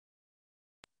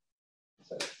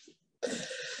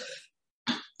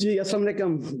Ji, Assalamu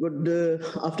alaikum. Good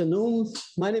afternoon.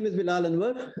 My name is Bilal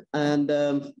Anwar, and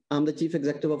I'm the Chief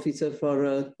Executive Officer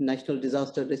for National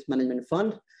Disaster Risk Management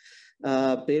Fund,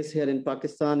 based here in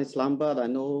Pakistan, Islamabad. I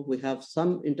know we have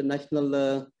some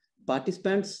international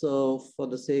participants, so for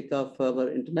the sake of our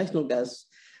international guests,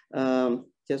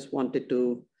 just wanted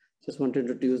to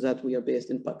introduce that we are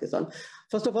based in Pakistan.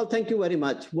 First of all, thank you very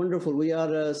much. Wonderful. We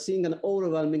are seeing an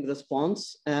overwhelming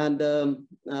response, and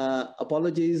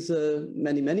apologies,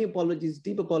 many apologies,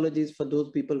 deep apologies for those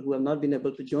people who have not been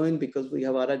able to join, because we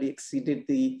have already exceeded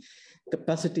the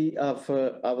capacity of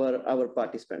our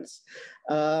participants.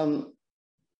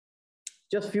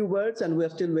 Just few words, and we are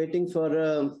still waiting for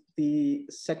the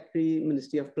Secretary,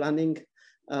 Ministry of Planning,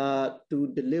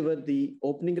 to deliver the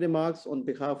opening remarks on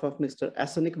behalf of Mr.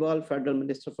 Ahsan Iqbal, Federal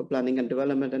Minister for Planning and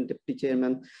Development and Deputy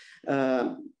Chairman,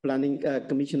 Planning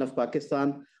Commission of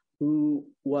Pakistan, who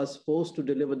was supposed to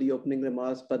deliver the opening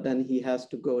remarks, but then he has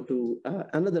to go to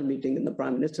another meeting in the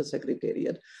Prime Minister's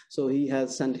Secretariat. So he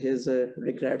has sent his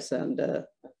regrets, and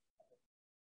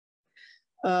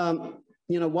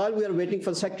while we are waiting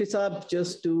for Secretary Saab,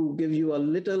 just to give you a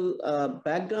little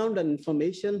background and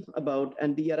information about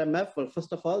NDRMF. Well,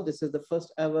 first of all, this is the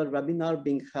first ever webinar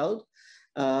being held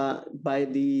by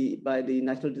the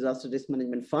National Disaster Risk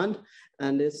Management Fund,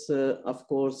 and it's of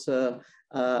course a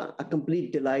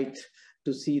complete delight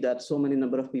to see that so many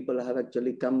number of people have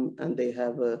actually come and they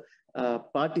have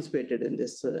participated in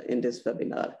this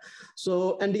webinar.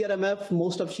 So NDRMF,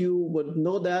 most of you would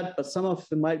know that, but some of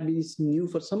it might be new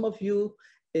for some of you,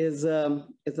 is a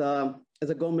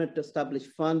government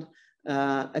established fund,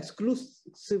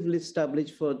 exclusively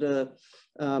established for the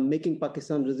making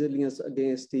Pakistan resilient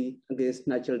against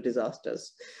natural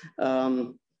disasters.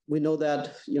 We know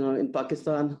that in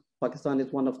Pakistan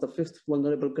is one of the 5th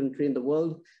vulnerable country in the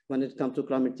world when it comes to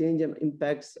climate change and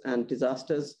impacts and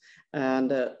disasters.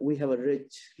 And we have a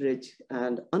rich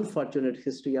and unfortunate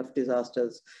history of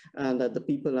disasters, and the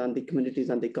people and the communities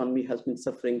and the economy has been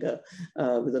suffering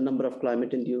with a number of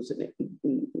climate-induced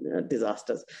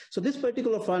disasters. So this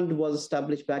particular fund was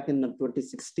established back in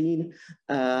 2016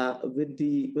 with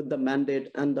the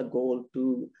mandate and the goal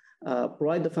to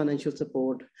provide the financial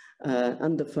support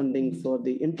and the funding for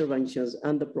the interventions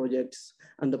and the projects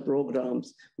and the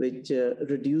programs which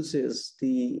reduces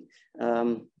the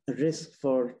risk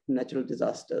for natural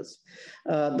disasters.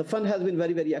 The fund has been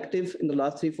very active in the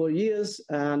last 3-4 years,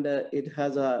 and it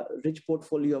has a rich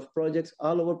portfolio of projects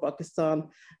all over Pakistan.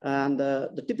 And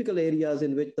the typical areas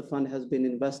in which the fund has been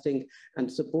investing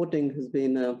and supporting has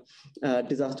been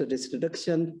disaster risk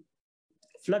reduction,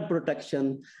 flood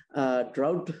protection,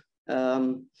 drought,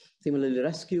 similarly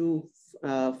rescue,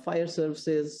 fire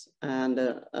services, and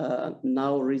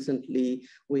now recently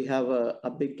we have a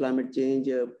big climate change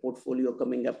portfolio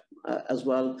coming up as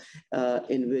well,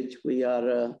 in which we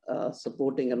are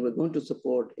supporting, and we're going to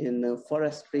support in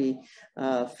forestry,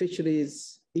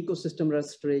 fisheries, ecosystem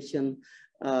restoration,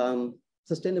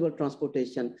 sustainable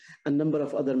transportation, and a number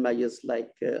of other measures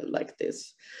like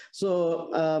this.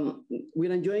 So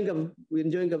we're enjoying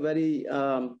a very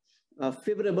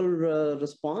favorable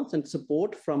response and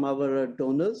support from our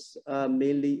donors,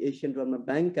 mainly Asian Development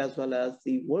Bank as well as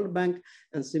the World Bank,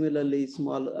 and similarly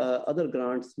small other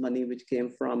grants money which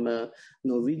came from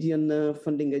Norwegian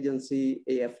funding agency,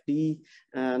 AFD,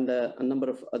 and a number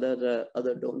of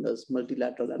other donors,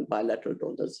 multilateral and bilateral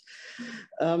donors.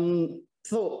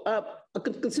 So a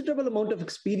considerable amount of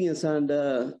experience and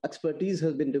expertise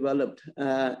has been developed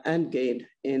and gained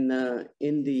in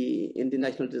the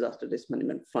National Disaster Risk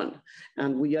Management Fund,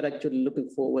 and we are actually looking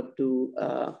forward to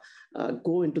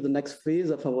go into the next phase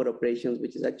of our operations,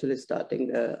 which is actually starting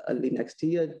early next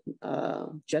year,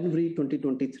 January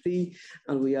 2023,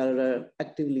 and we are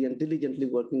actively and diligently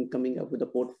coming up with a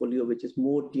portfolio which is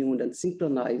more tuned and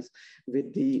synchronized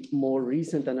with the more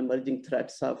recent and emerging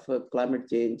threats of climate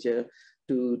change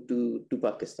to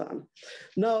Pakistan.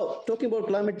 Now, talking about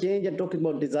climate change and talking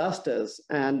about disasters,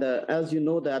 and as you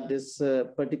know that this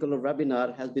particular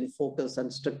webinar has been focused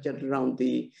and structured around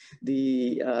the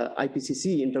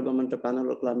IPCC, Intergovernmental Panel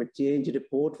on Climate Change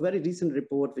report, very recent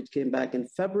report which came back in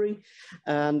February,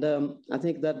 and I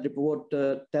think that report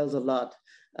tells a lot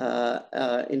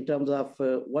in terms of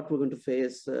what we're going to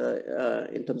face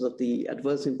in terms of the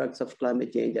adverse impacts of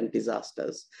climate change and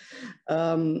disasters. There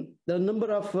are a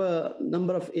number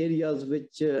of areas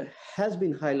which has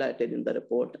been highlighted in the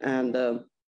report, and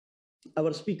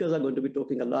our speakers are going to be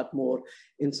talking a lot more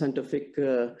in scientific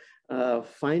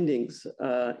findings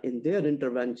in their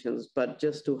interventions, but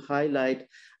just to highlight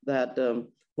that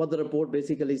what the report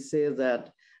basically says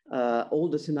that all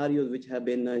the scenarios which have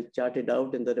been charted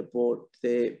out in the report,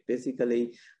 they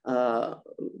basically,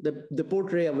 they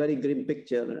portray a very grim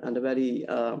picture and a very,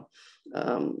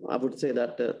 I would say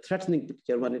that threatening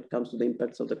picture when it comes to the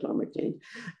impacts of the climate change.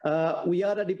 We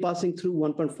are already passing through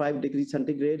 1.5 degrees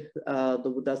centigrade.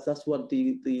 That's what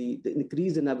the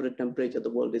increase in average temperature the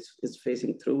world is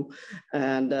facing through,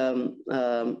 and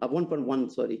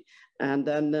 1.1, sorry. And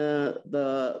then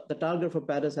the target for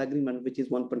Paris Agreement, which is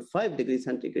 1.5 degrees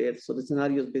centigrade. So the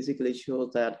scenarios basically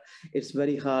shows that it's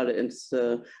very hard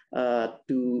to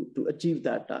achieve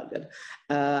that target.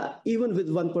 Even with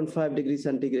 1.5 degrees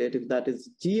centigrade, if that is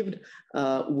achieved,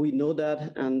 we know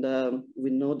that, and we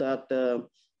know that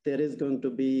there is going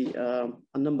to be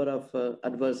a number of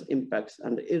adverse impacts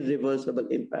and irreversible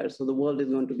impacts. So the world is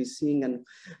going to be seeing and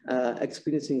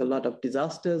experiencing a lot of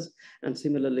disasters, and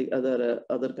similarly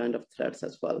other kind of threats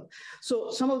as well.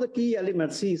 So some of the key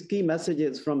elements, key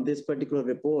messages from this particular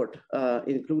report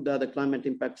include that the climate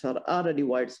impacts are already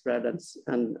widespread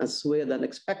and severe than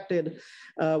expected.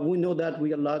 We know that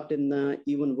we are locked in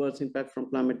even worse impact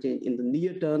from climate change in the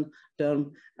near term.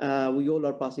 We all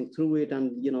are passing through it,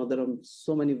 and there are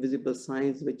so many visible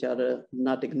signs which are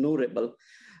not ignorable.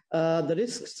 The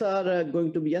risks are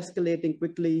going to be escalating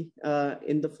quickly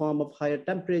in the form of higher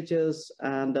temperatures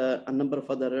and a number of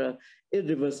other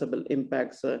irreversible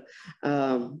impacts.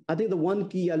 I think the one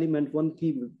key element, one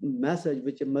key message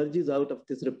which emerges out of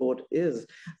this report is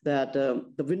that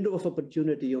the window of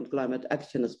opportunity on climate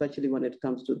action, especially when it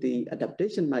comes to the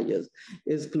adaptation measures,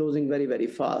 is closing very, very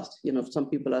fast. Some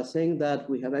people are saying that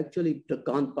we have actually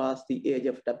gone past the age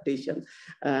of adaptation,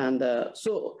 and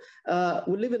so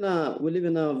we live in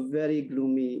a very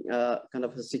gloomy kind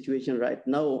of a situation right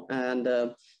now,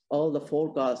 and all the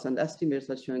forecasts and estimates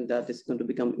are showing that it's going to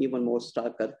become even more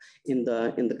starker in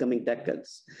the coming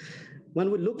decades. When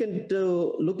we look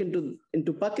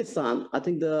into Pakistan, I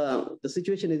think the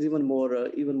situation is even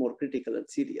more critical and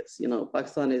serious.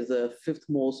 Pakistan is the 5th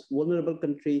most vulnerable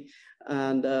country,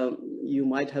 and you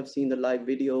might have seen the live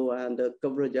video and the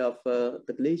coverage of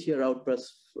the glacier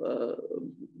outburst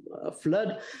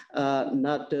flood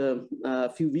not a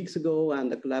few weeks ago, and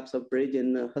the collapse of bridge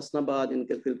in Hasnabad in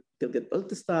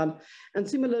Gilgit-Baltistan. And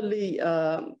similarly,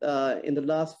 in the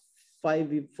last 4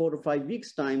 or 5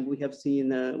 weeks time, we have seen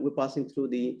we're passing through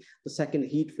the second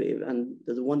heat wave, and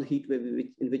there's one heat wave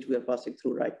in which we are passing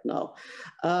through right now.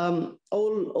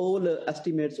 All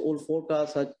estimates, all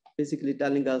forecasts are basically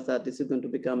telling us that this is going to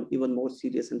become even more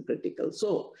serious and critical.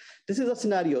 So this is a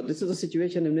scenario, this is a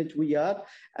situation in which we are.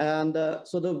 And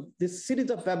this series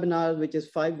of webinars, which is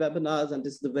 5 webinars, and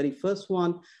this is the very first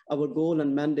one, our goal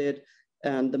and mandate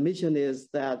and the mission is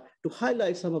that to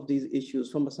highlight some of these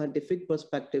issues from a scientific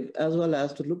perspective, as well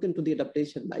as to look into the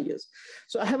adaptation measures.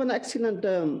 So I have an excellent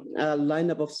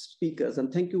lineup of speakers,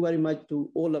 and thank you very much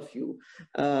to all of you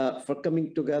for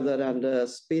coming together and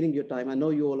sparing your time. I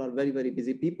know you all are very, very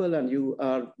busy people, and you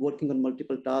are working on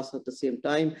multiple tasks at the same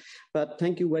time, but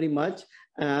thank you very much.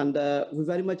 And we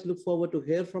very much look forward to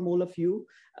hear from all of you.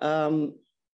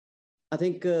 I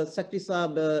think Secretary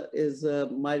Saab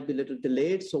might be a little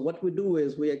delayed. So what we do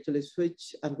is we actually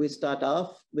switch and we start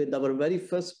off with our very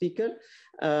first speaker.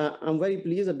 I'm very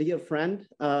pleased, a dear friend,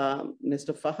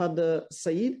 Mr. Fahad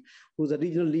Saeed, who's a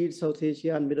regional lead South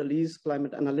Asia and Middle East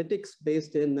climate analytics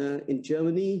based in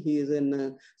Germany. He is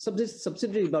in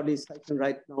subsidiary body section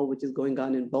right now, which is going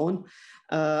on in Bonn.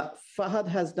 Fahad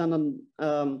has done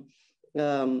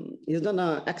he's done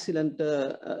an excellent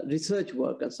research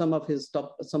work, and some of his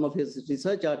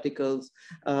research articles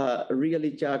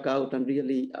really chalk out and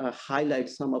really highlight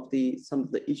some of the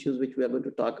issues which we are going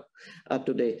to talk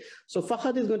today. So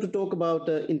Fahad is going to talk about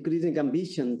increasing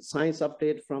ambition, science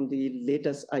update from the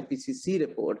latest IPCC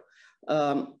report.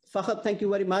 Fahad, thank you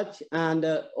very much, and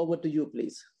over to you,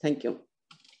 please. Thank you.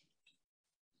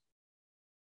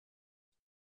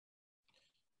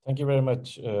 Thank you very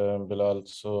much, Bilal.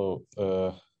 So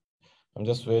I'm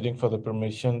just waiting for the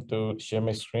permission to share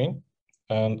my screen,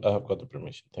 and I have got the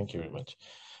permission. Thank you very much.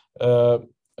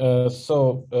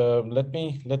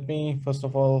 Let me first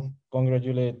of all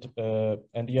congratulate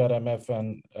NDRMF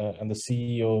and the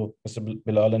CEO, Mr.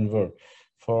 Bilal Anwar,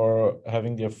 for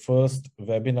having their first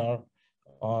webinar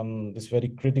on this very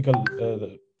critical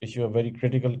issue of very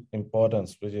critical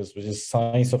importance, which is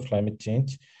science of climate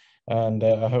change. And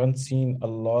I haven't seen a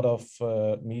lot of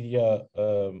media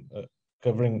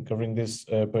covering this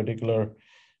particular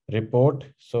report.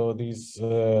 So these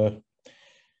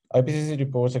IPCC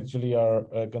reports actually are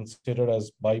considered as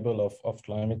Bible of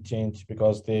climate change,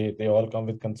 because they all come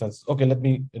with consensus. Okay, let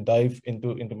me dive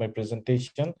into my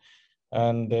presentation.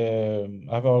 And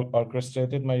I've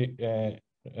orchestrated my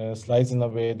slides in a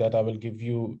way that I will give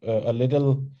you a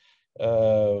little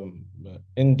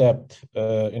in-depth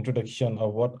introduction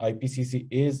of what IPCC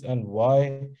is and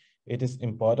why it is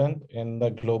important in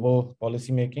the global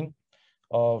policy making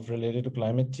of related to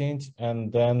climate change.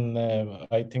 And then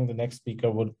I think the next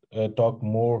speaker would talk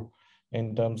more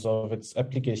in terms of its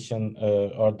application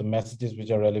or the messages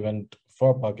which are relevant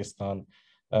for Pakistan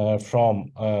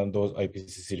from those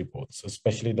IPCC reports,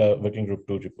 especially the Working Group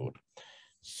 2 report.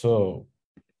 So,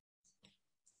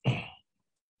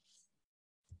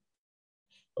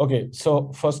 okay,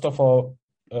 so first of all,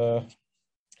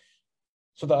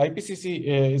 so the IPCC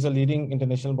is a leading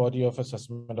international body of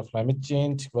assessment of climate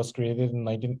change. It was created in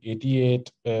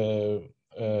 1988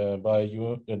 by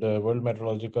the World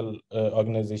Meteorological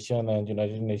Organization and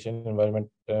United Nations Environment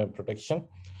Protection.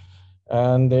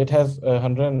 And it has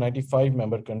 195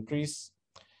 member countries.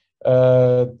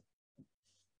 So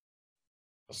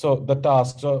the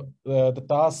task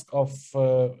of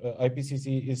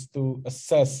IPCC is to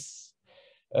assess.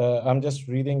 I'm just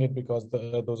reading it because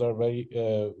those are very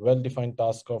well-defined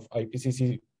tasks of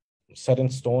IPCC set in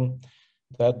stone,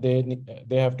 that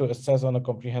they have to assess on a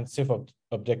comprehensive,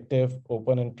 objective,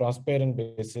 open and transparent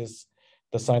basis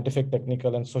the scientific,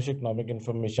 technical and socio-economic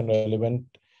information relevant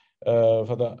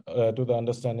to the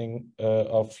understanding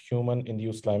of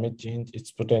human-induced climate change,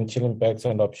 its potential impacts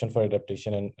and option for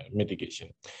adaptation and mitigation.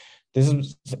 This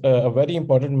is a very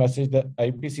important message that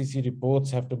IPCC reports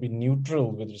have to be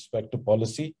neutral with respect to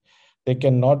policy. They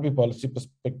cannot be policy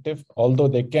perspective, although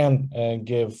they can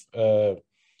give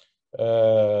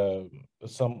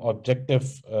some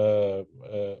objective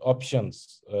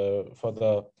options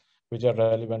which are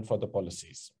relevant for the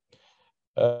policies.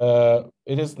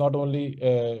 It is not only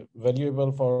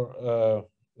valuable for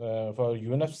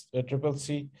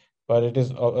UNFCCC, but it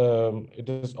is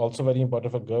also very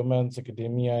important for governments,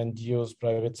 academia, NGOs,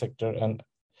 private sector, and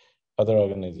other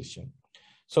organizations.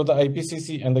 So the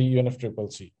IPCC and the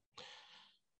UNFCCC.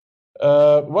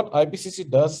 What IPCC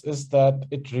does is that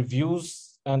it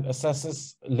reviews and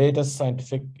assesses latest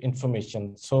scientific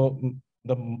information. So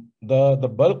the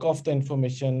bulk of the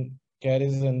information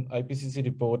carries an IPCC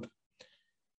report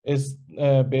is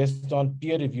based on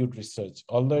peer-reviewed research,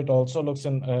 although it also looks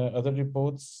in other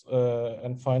reports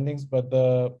and findings, but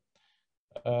the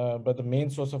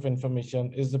main source of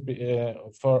information is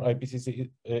for IPCC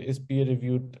is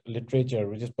peer-reviewed literature,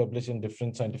 which is published in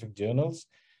different scientific journals.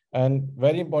 And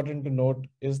very important to note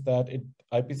is that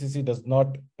IPCC does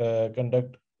not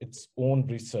conduct its own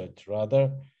research.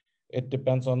 Rather, it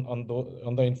depends on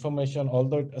the information,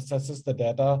 although it assesses the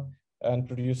data and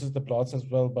produces the plots as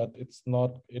well, but it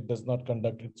does not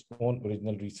conduct its own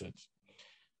original research.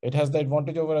 It has the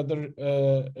advantage over other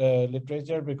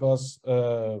literature because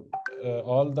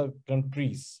all the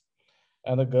countries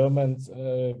and the governments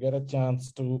get a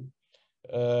chance to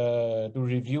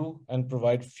review and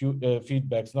provide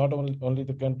feedbacks, not only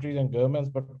the countries and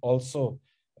governments, but also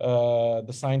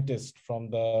the scientists from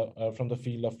the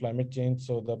field of climate change.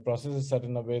 So the process is set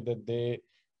in a way that they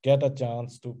get a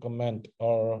chance to comment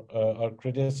or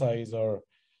criticize or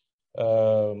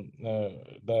the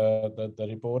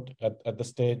report at the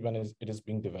stage when it is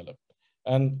being developed,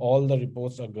 and all the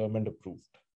reports are government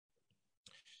approved.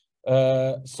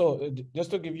 So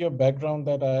just to give you a background,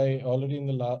 that I already in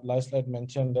the last slide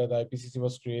mentioned that IPCC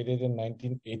was created in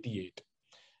 1988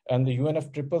 and the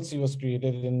UNFCCC was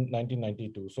created in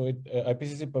 1992. So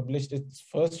IPCC published its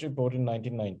first report in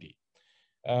 1990.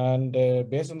 And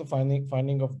based on the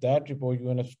finding of that report,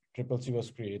 UNFCCC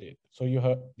was created. So you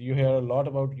hear a lot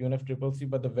about UNFCCC,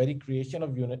 but the very creation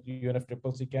of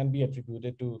UNFCCC can be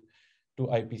attributed to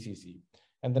IPCC.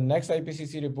 And the next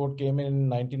IPCC report came in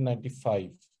 1995.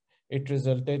 It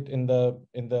resulted in the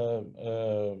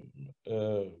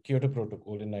Kyoto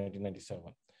Protocol in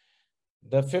 1997.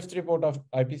 The fifth report of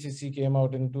IPCC came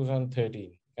out in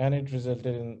 2013, and it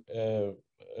resulted in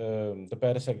the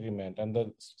Paris Agreement,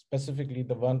 and specifically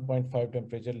the 1.5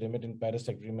 temperature limit in Paris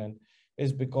Agreement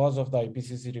is because of the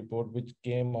IPCC report, which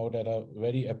came out at a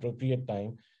very appropriate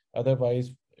time.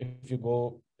 Otherwise, if you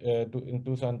go in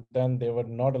 2010, there were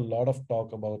not a lot of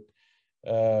talk about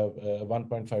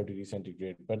 1.5 degrees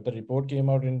centigrade, but the report came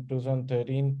out in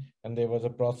 2013, and there was a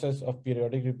process of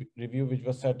periodic review which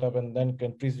was set up, and then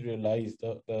countries realized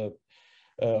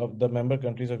the member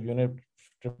countries of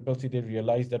UNFCCC, they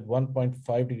realized that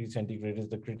 1.5 degrees centigrade is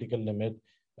the critical limit,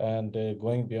 and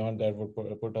going beyond that would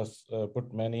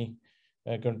put many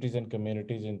countries and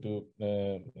communities into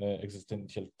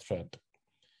existential threat.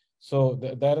 So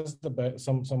that is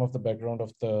some of the background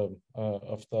of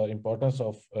the importance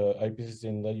of IPCC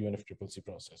in the UNFCCC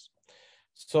process.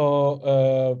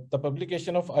 So the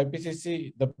publication of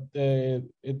IPCC,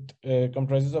 it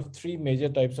comprises of three major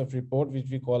types of report, which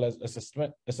we call as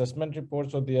assessment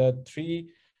reports. So there are three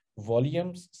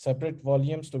volumes, separate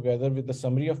volumes, together with the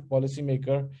summary of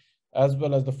policymaker, as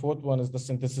well as the fourth one is the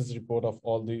synthesis report of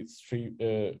all these three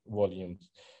volumes.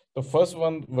 The first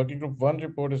one, working group 1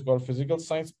 report, is called physical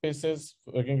science spaces.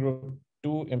 Working group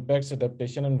 2, impacts,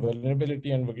 adaptation and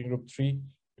vulnerability, and working group 3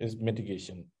 is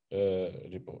mitigation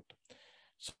report.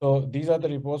 So these are the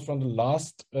reports from the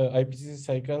last IPCC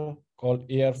cycle called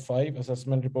AR5,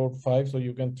 Assessment Report 5. So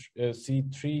you can see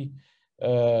three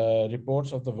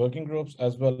reports of the working groups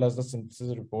as well as the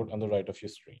synthesis report on the right of your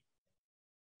screen.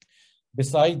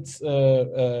 Besides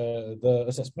the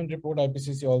assessment report,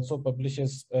 IPCC also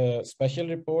publishes special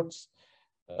reports.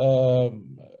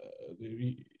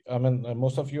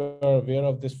 Most of you are aware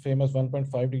of this famous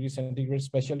 1.5 degree centigrade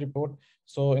special report.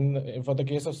 So for the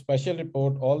case of special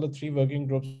report, all the three working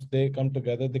groups, they come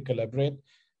together, they collaborate,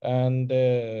 and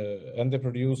they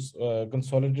produce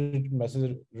consolidated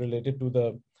message related to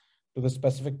the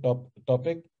specific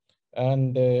topic.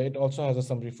 And it also has a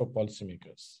summary for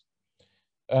policymakers.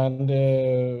 And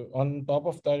on top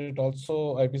of that, it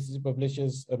also, IPCC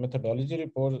publishes a methodology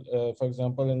report. For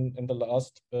example, in the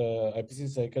last IPCC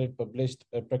cycle, it published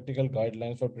practical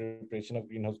guidelines for preparation of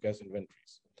greenhouse gas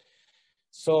inventories.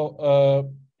 So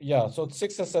yeah, so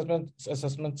 6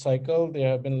 assessment cycle. There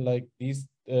have been like these.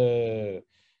 There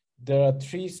are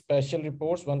 3 special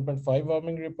reports: 1.5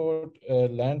 warming report,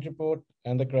 land report,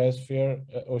 and the cryosphere,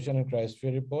 ocean and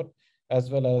cryosphere report, as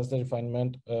well as the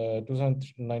refinement,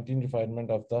 2019 refinement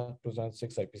of the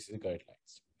 2006 IPCC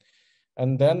guidelines.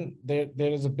 And then there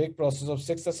is a big process of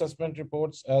 6 assessment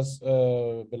reports, as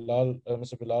Mr.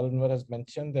 Bilal Anwar has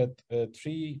mentioned, that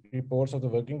 3 reports of the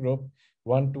working group,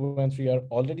 1, 2, and 3 are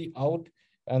already out,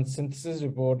 and synthesis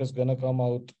report is gonna come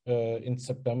out in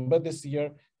September this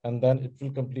year, and then it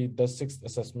will complete the 6th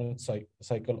assessment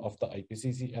cycle of the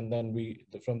IPCC, and then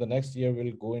from the next year,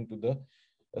 we'll go into the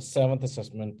 7th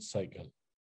assessment cycle.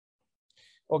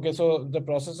 Okay, so the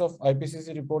process of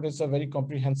IPCC report is a very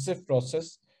comprehensive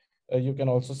process. You can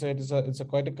also say it's a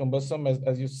quite a cumbersome,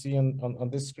 as you see on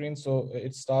this screen. So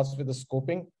it starts with the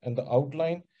scoping and the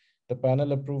outline. The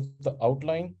panel approved the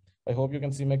outline. I hope you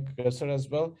can see my cursor as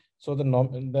well. So then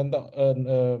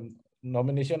the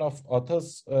nomination of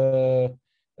authors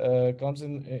comes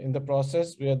in the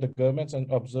process, where the governments and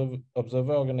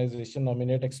observer organization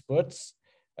nominate experts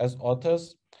as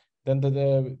authors. Then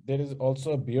there is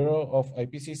also a bureau of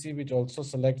IPCC which also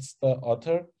selects the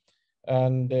author,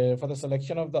 and for the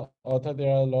selection of the author,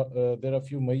 there are a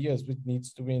few measures which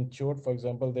needs to be ensured. For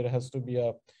example, there has to be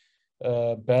a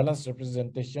balanced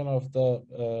representation of the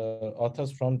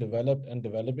authors from developed and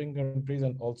developing countries,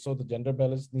 and also the gender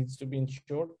balance needs to be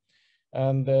ensured.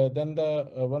 And then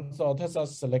once the authors are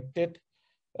selected,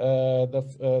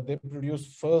 they produce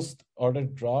first order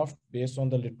draft based on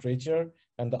the literature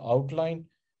and the outline.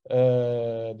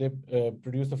 They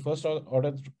produce the first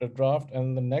order draft,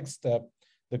 and the next step,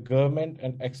 the government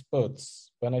and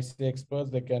experts. When I say experts,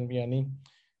 there can be any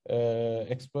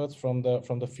experts from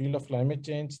the field of climate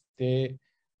change. They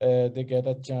get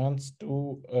a chance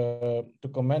to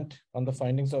comment on the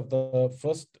findings of the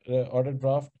first order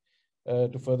draft,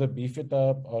 to further beef it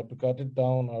up or to cut it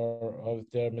down, or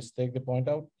if there are mistakes, they point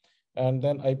out. And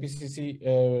then IPCC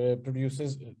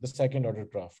produces the second order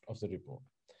draft of the report.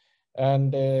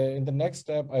 And in the next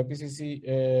step, IPCC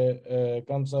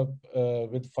comes up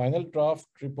with final draft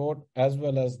report as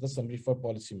well as the summary for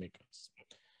policymakers.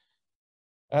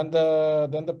 And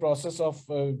then the process of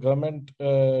government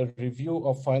review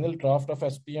of final draft of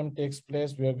SPM takes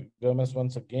place, where governments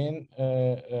once again,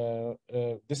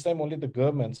 this time only the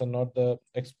governments and not the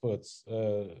experts,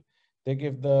 they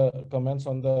give the comments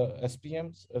on the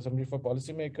SPMs, summary for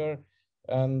policymaker,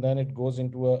 and then it goes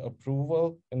into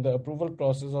approval. In the approval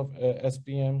process of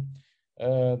SPM,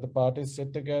 the parties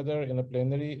sit together in a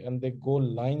plenary and they go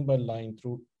line by line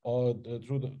through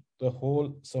the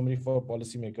whole summary for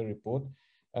policymaker report.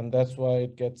 And that's why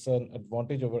it gets an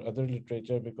advantage over other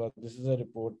literature, because this is a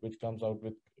report which comes out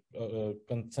with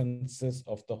consensus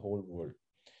of the whole world.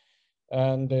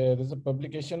 And there's a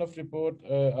publication of report.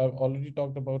 I've already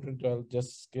talked about it. I'll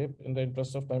just skip in the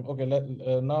interest of time. Okay,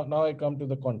 now I come to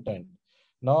the content.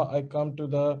 Now I come to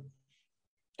the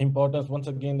importance, once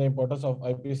again, the importance of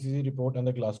IPCC report and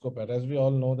the Glasgow Pact. As we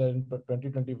all know that in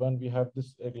 2021, we have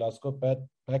this Glasgow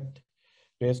Pact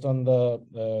based on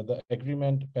the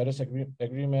agreement, Paris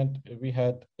agreement we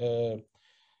had in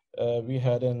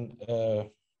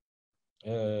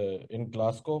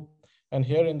Glasgow. And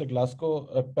here in the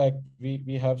Glasgow Pact,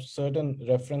 we have certain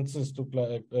references to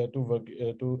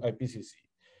IPCC.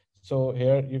 So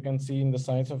here you can see in the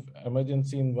science of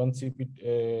emergency in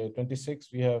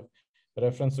 1CP26, we have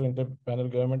reference to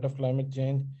Interpanel Government of Climate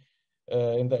Change.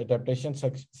 In the adaptation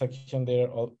section, they are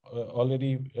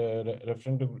already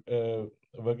referring to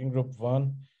Working Group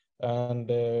 1. And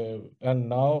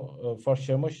now for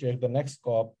Sharm el-Sheikh, the next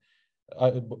COP,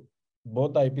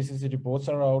 both the IPCC reports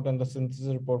are out and the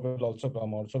synthesis report will also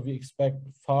come out. So we expect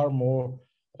far more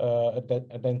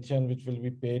attention which will be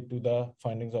paid to the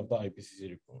findings of the IPCC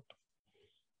report.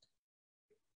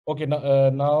 Okay,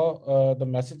 now the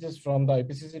messages from the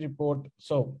IPCC report.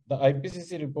 So the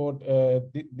IPCC report,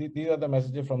 these are the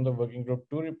messages from the Working Group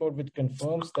 2 report, which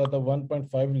confirms that the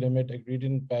 1.5 limit agreed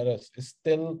in Paris is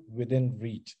still within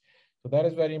reach. So that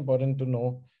is very important to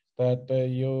know that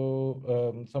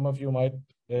some of you might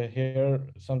hear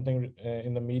something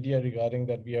in the media regarding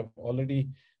that we have already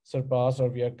surpassed or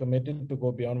we are committed to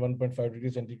go beyond 1.5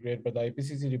 degrees centigrade, but the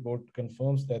IPCC report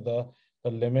confirms that the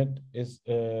limit is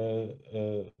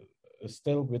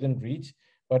still within reach,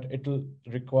 but it will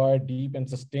require deep and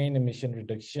sustained emission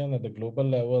reduction at the global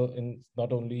level in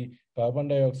not only carbon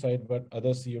dioxide, but other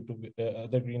CO2,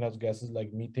 other greenhouse gases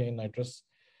like methane, nitrous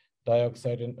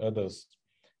dioxide, and others.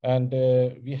 And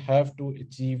we have to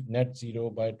achieve net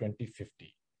zero by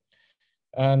 2050.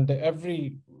 And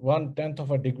every 1/10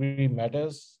 of a degree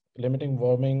matters. Limiting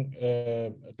warming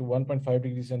to 1.5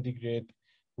 degrees centigrade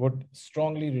would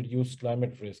strongly reduce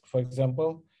climate risk. For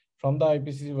example, from the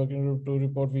IPCC Working Group 2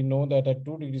 report, we know that at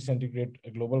 2 degrees centigrade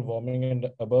global warming and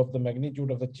above, the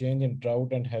magnitude of the change in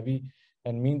drought and heavy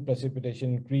and mean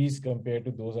precipitation increase compared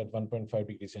to those at 1.5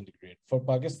 degrees centigrade. For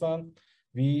Pakistan,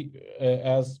 we,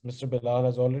 as Mr. Bilal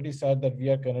has already said, that we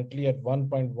are currently at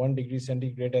 1.1 degrees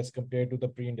centigrade as compared to the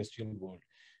pre-industrial world.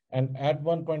 And at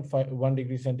 1.1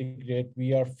 degrees centigrade,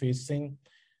 we are facing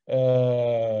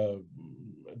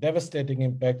devastating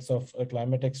impacts of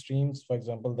climate extremes. For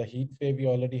example, the heat wave we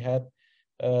already had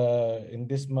in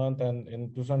this month, and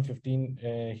in 2015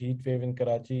 heat wave in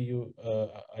Karachi,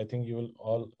 I think you will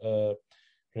all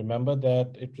remember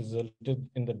that it resulted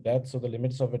in the death. So the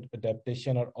limits of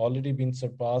adaptation are already been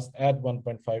surpassed at 1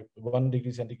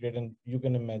 degree centigrade, and you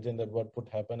can imagine that what would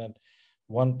happen at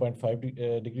 1.5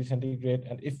 degrees centigrade.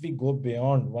 And if we go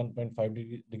beyond 1.5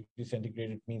 degree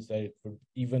centigrade, it means that it would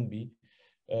even be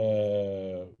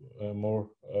more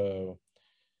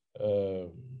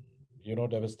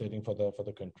devastating for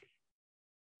the country.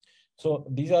 So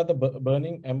these are the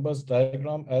burning embers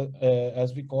diagram,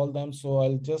 as we call them. So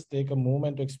I'll just take a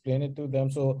moment to explain it to them.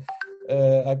 So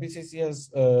IPCC has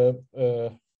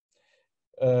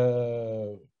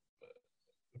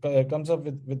comes up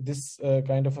with this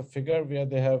kind of a figure where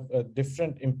they have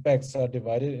different impacts are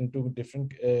divided into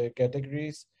different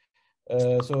categories.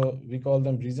 So we call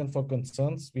them reason for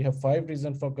concerns. We have 5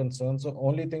 reasons for concerns. So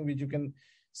only thing which you can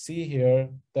see here,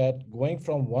 that going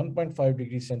from 1.5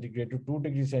 degrees centigrade to 2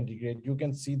 degrees centigrade, you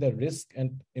can see the risk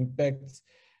and impacts,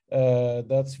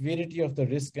 the severity of the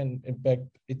risk and impact,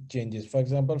 it changes. For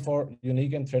example, for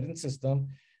unique and threatened system,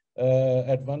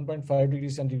 at 1.5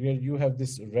 degrees centigrade, you have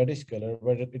this reddish color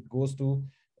where it goes to,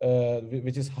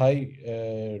 which is high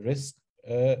risk,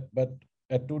 but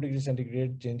at 2 degrees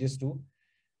centigrade changes to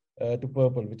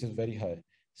purple, which is very high.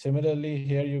 Similarly,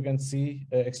 here you can see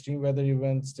extreme weather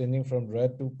events changing from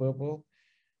red to purple,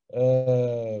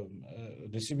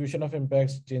 distribution of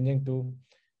impacts changing to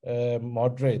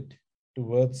moderate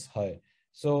towards high.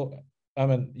 So, I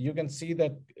mean, you can see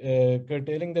that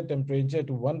curtailing the temperature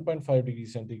to 1.5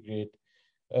 degrees centigrade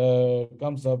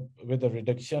comes up with a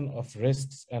reduction of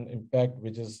risks and impact,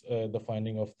 which is the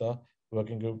finding of the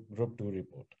Working Group 2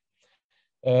 report.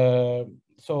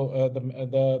 So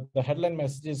the headline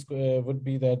messages would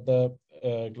be that the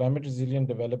climate resilient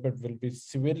development will be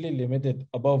severely limited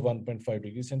above 1.5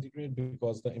 degrees centigrade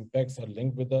because the impacts are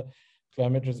linked with the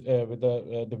climate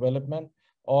development.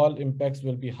 All impacts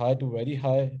will be high to very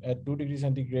high at 2 degrees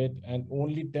centigrade, and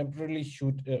only temporarily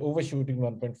overshooting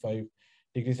 1.5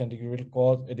 degrees centigrade will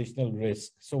cause additional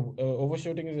risk. So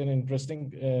overshooting is an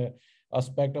interesting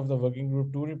aspect of the Working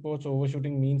Group 2 report. So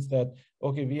overshooting means that,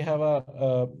 okay, we have a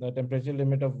temperature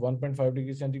limit of 1.5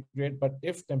 degrees centigrade, but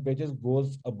if temperatures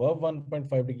goes above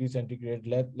 1.5 degrees centigrade,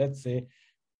 let's say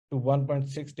to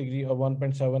 1.6 degree or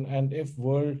 1.7, and if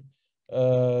world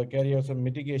carry out some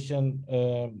mitigation,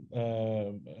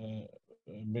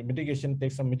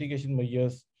 take some mitigation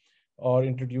measures, or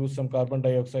introduce some carbon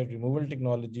dioxide removal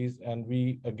technologies, and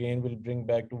we again will bring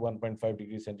back to 1.5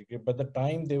 degrees centigrade. But the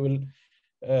time they will,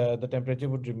 the temperature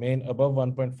would remain above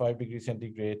 1.5 degrees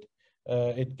centigrade,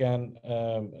 it can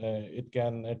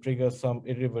trigger some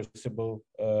irreversible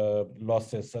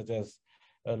losses, such as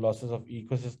losses of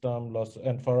ecosystem loss.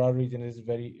 And for our region, it's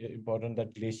very important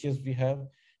that glaciers we have,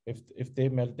 if they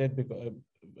melted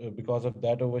because of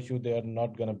that overshoot, they are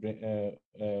not going to bring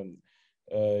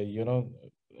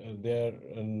they're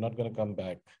not going to come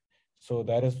back. So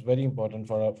that is very important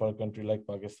for a country like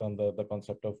Pakistan, the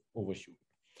concept of overshoot.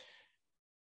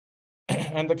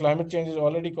 And the climate change is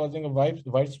already causing a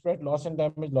widespread loss and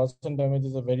damage. Loss and damage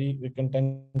is a very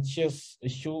contentious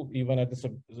issue, even at the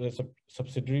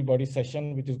subsidiary body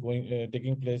session, which is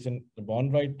taking place in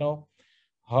Bonn right now.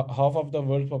 Half of the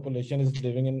world's population is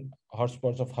living in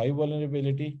hotspots of high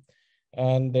vulnerability,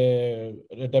 and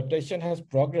adaptation has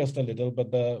progressed a little,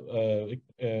 but the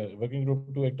working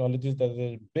group 2 acknowledges that there's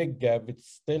a big gap which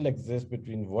still exists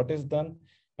between what is done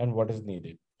and what is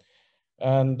needed.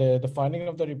 And the finding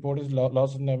of the report is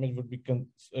loss and damage would be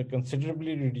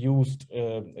considerably reduced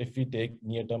if we take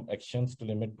near-term actions to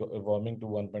limit warming to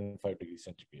 1.5 degrees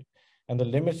centigrade. And the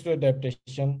limits to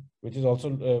adaptation, which is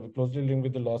also closely linked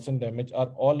with the loss and damage, are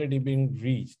already being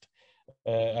reached.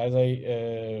 As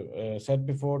I said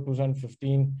before,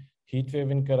 2015 heat wave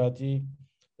in Karachi,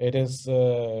 it is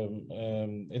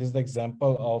the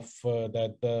example of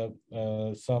that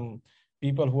some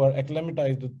people who are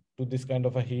acclimatized to this kind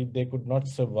of a heat, they could not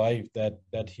survive that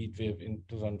heat wave in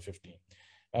 2015.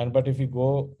 But if you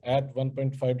go at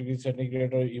 1.5 degrees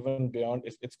centigrade or even beyond,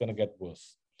 it's going to get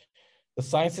worse. The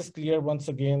science is clear once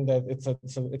again that it's a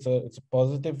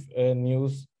positive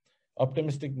news,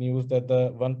 optimistic news that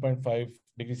the 1.5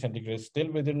 degrees centigrade is still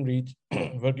within reach.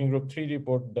 Working Group 3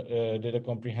 report did a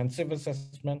comprehensive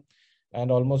assessment,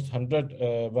 and almost 100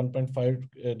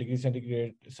 1.5 degrees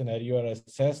centigrade scenario are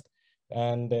assessed,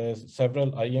 and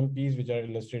several IMPs, which are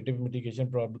illustrative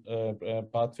mitigation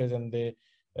pathways, and they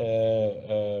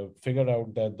figure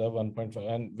out that the 1.5,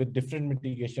 and with different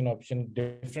mitigation options,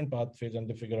 different pathways, and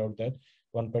they figure out that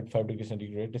 1.5 degrees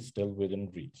centigrade is still within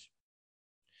reach.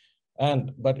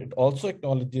 But it also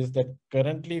acknowledges that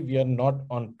currently we are not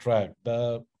on track.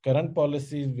 The current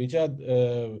policies which are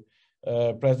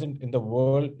present in the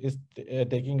world is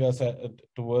taking us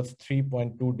towards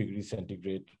 3.2 degrees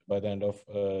centigrade by the end of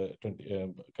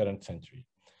current century.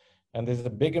 And there's a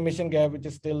big emission gap which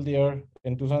is still there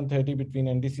in 2030 between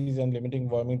NDCs and limiting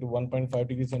warming to 1.5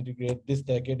 degrees centigrade. This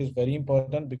decade is very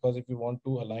important because if we want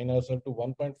to align ourselves to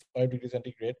 1.5 degrees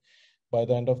centigrade, by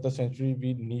the end of the century,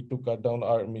 we need to cut down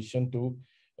our emission to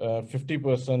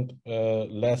 50%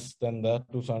 less than the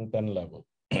 2010 level.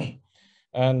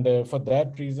 And for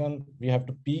that reason, we have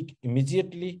to peak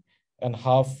immediately and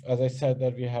half, as I said,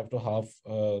 that we have to halve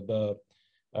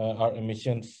our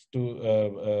emissions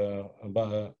to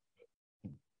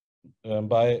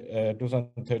by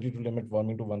 2030 to limit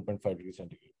warming to 1.5 degrees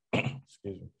centigrade.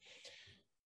 Excuse me.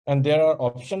 And there are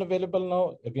options available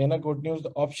now. Again, a good news,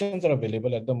 the options are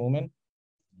available at the moment.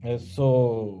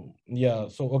 So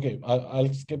okay,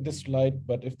 I'll skip this slide,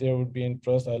 but if there would be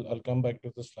interest, I'll come back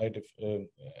to the slide if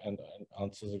and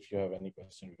answers if you have any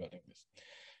question regarding this.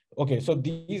 Okay, so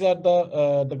these are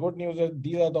the good news is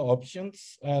these are the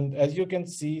options, and as you can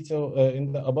see, so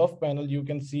in the above panel you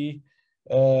can see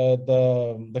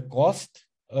the cost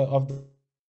of the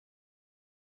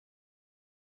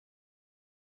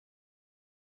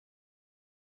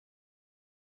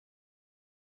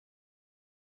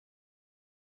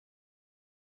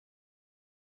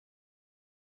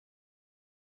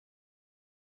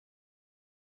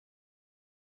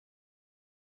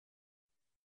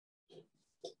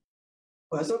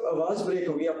आवाज break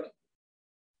हो गई आपकी।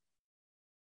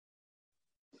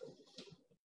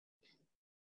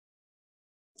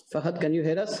 Fahad, can you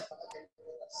hear us?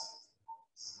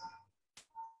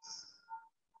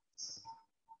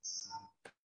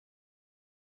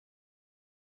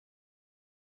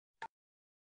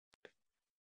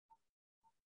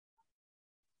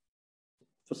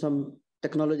 For some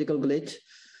technological glitch,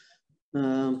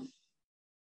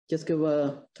 just give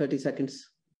 30 seconds.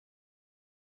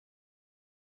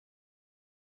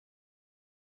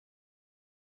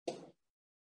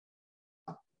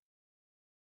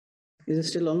 Is it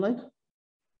still online?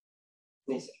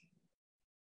 Yes.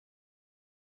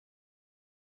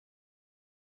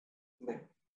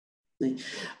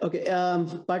 Okay,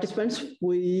 participants,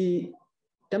 we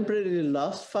temporarily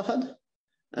lost Fahad,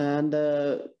 and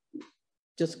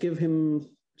just give him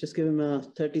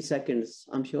 30 seconds.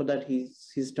 I'm sure that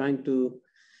he's trying to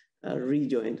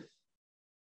rejoin.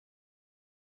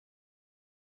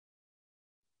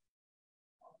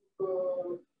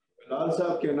 Lal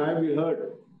Sahab, can I be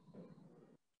heard?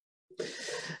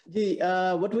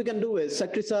 What we can do is,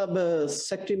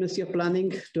 Secretary Ministry of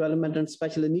Planning, Development and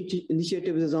Special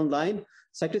Initiatives is online.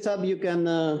 Secretary Saab, you can,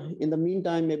 in the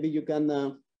meantime, maybe you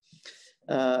can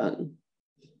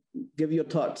give your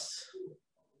thoughts.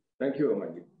 Thank you,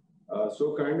 Amanji.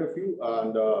 So kind of you,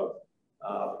 and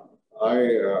I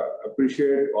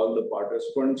appreciate all the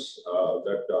participants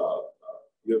that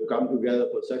you have come together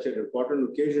for such an important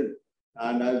occasion.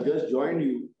 And I've just joined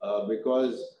you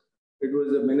because it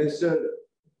was the minister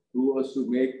who was to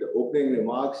make the opening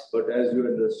remarks. But as you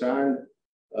understand,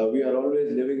 we are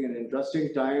always living in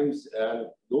interesting times, and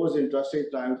those interesting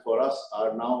times for us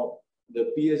are now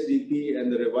the PSDP and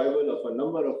the revival of a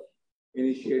number of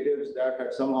initiatives that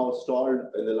had somehow stalled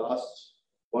in the last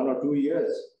 1 or 2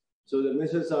 years. So the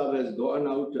Minister Saab has gone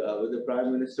out with the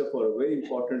Prime Minister for a very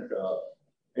important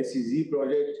SEZ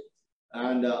project.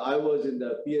 And I was in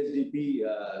the PSDP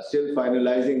still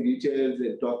finalizing details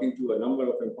and talking to a number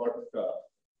of important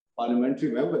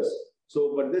parliamentary members.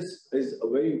 So, but this is a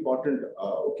very important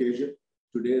occasion,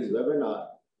 today's webinar.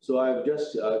 So I've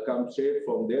just come straight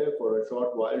from there for a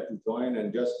short while to join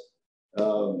and just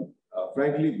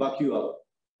frankly buck you up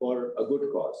for a good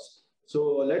cause.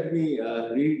 So let me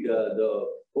read the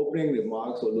opening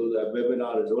remarks, although the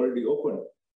webinar is already open,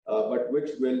 but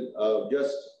which will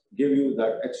just give you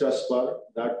that extra spur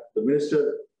that the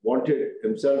minister wanted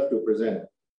himself to present.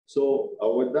 So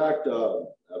with that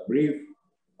brief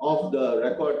off the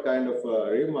record kind of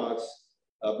remarks,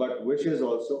 but wishes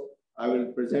also, I will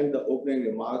present the opening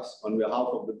remarks on behalf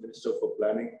of the Minister for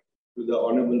Planning to the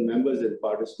honorable members and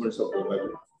participants of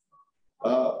the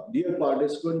webinar. Dear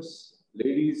participants,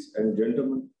 ladies and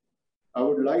gentlemen, I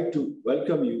would like to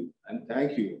welcome you and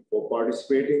thank you for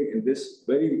participating in this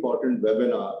very important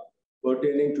webinar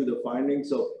pertaining to the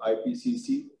findings of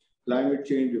IPCC Climate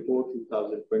Change Report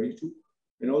 2022,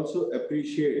 and also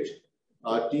appreciate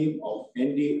our team of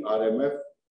NDRMF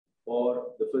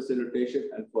for the facilitation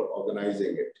and for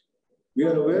organizing it. We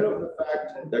are aware of the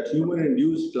fact that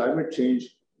human-induced climate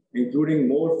change, including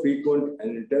more frequent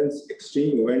and intense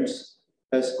extreme events,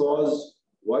 has caused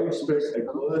widespread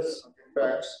adverse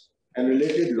impacts and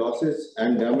related losses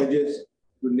and damages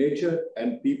to nature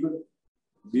and people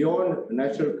beyond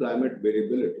natural climate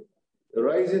variability. The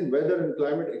rise in weather and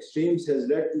climate extremes has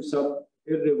led to some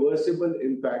irreversible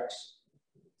impacts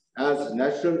as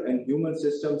natural and human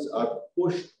systems are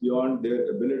pushed beyond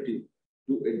their ability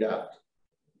to adapt.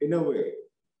 In a way,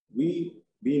 we've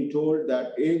been told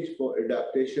that age for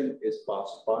adaptation is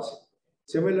fast passing.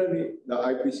 Similarly, the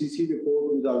IPCC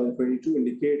report 2022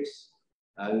 indicates,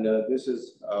 and this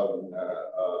is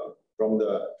from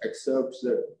the excerpts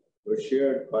that were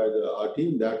shared by our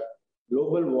team, that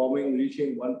global warming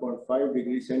reaching 1.5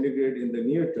 degrees centigrade in the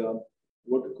near term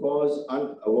would cause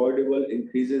unavoidable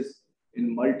increases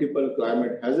in multiple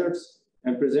climate hazards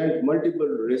and present multiple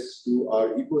risks to our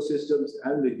ecosystems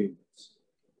and the humans.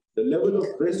 The level of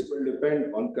risk will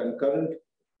depend on concurrent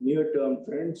near-term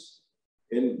trends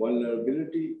in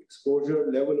vulnerability,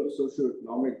 exposure, level of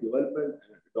socioeconomic development,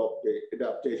 and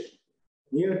adaptation.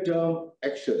 Near-term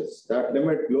actions that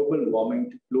limit global warming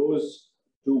to close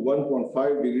to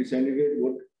 1.5 degrees centigrade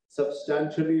would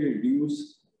substantially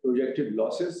reduce projected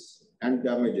losses and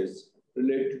damages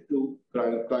related to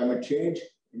climate change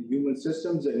in human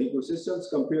systems and ecosystems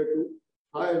compared to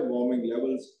higher warming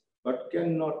levels, but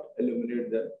cannot eliminate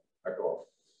them at all.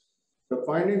 The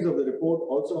findings of the report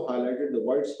also highlighted the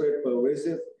widespread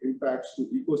pervasive impacts to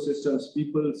ecosystems,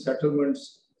 people,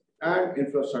 settlements, and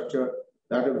infrastructure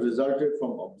that have resulted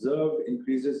from observed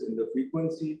increases in the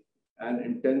frequency and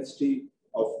intensity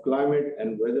of climate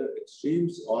and weather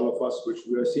extremes, all of us, which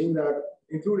we are seeing that,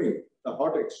 including the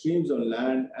hot extremes on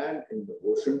land and in the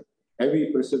ocean,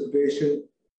 heavy precipitation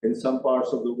in some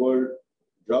parts of the world,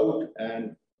 drought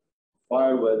and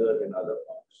fire weather in other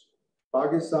parts.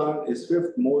 Pakistan is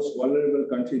 5th most vulnerable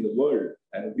country in the world,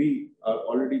 and we are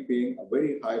already paying a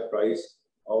very high price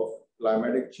of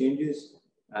climatic changes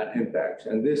and impacts.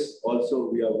 And this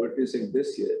also we are witnessing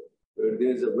this year, where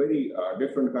there's a very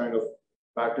different kind of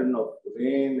pattern of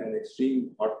rain and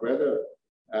extreme hot weather,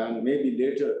 and maybe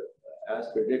later,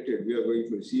 as predicted, we are going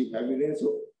to receive heavy rain.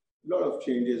 So a lot of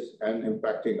changes and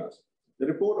impacting us. The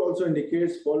report also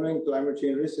indicates following climate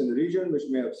change risks in the region, which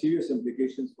may have serious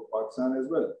implications for Pakistan as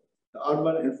well. The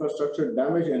urban infrastructure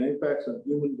damage and impacts on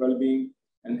human well-being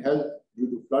and health due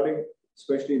to flooding,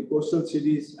 especially in coastal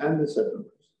cities and the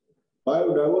settlements.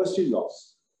 Biodiversity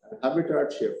loss and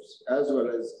habitat shifts, as well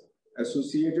as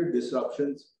associated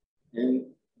disruptions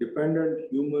in dependent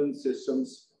human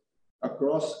systems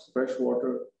across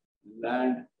freshwater,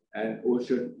 land, and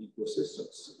ocean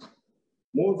ecosystems.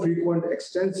 more frequent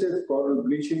extensive coral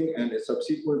bleaching and a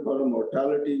subsequent coral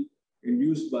mortality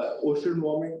induced by ocean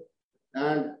warming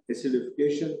and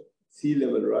acidification, sea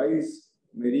level rise,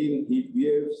 marine heat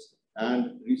waves,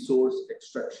 and resource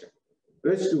extraction.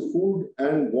 Risk to food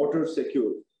and water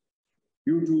security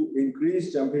due to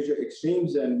increased temperature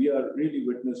extremes, and we are really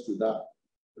witness to that.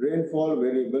 Rainfall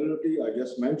variability, I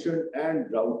just mentioned, and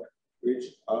drought, which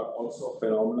are also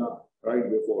phenomena right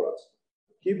before us.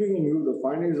 Keeping in view the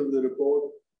findings of the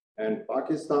report and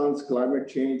Pakistan's climate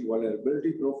change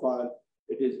vulnerability profile,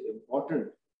 it is important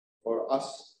for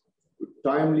us to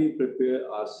timely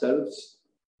prepare ourselves,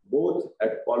 both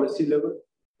at policy level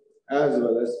as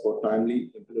well as for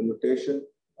timely implementation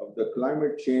of the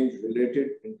climate change related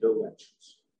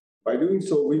interventions. By doing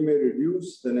so, we may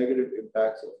reduce the negative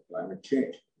impacts of climate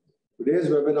change. Today's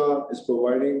webinar is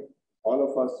providing all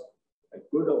of us a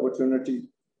good opportunity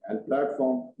and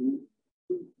platform to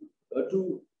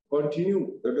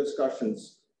continue the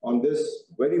discussions on this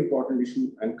very important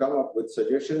issue and come up with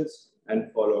suggestions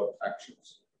and follow-up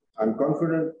actions. I'm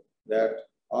confident that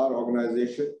our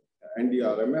organization,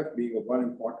 NDRMF, being one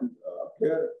important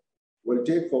player, will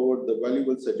take forward the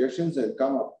valuable suggestions and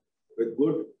come up with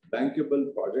good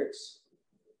bankable projects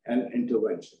and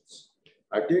interventions.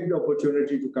 I take the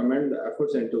opportunity to commend the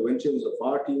efforts and interventions of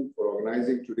our team for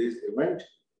organizing today's event,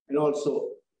 and also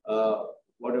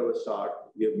whatever start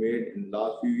we have made in the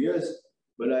last few years,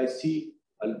 but I see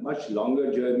a much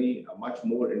longer journey, a much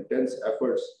more intense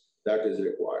efforts that is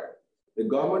required. The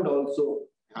government also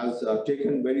has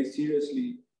taken very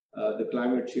seriously the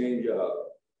climate change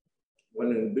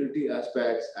vulnerability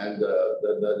aspects and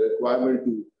the requirement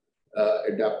to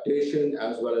adaptation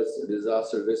as well as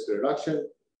disaster risk reduction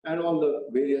and all the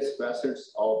various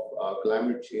facets of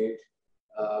climate change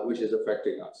which is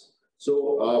affecting us.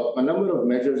 So a number of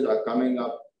measures are coming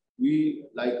up. We,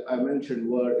 like I mentioned,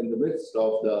 were in the midst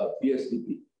of the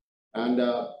PSDP. And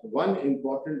one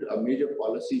important major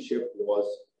policy shift was,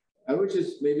 and which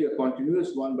is maybe a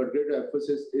continuous one, but greater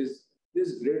emphasis is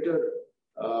this greater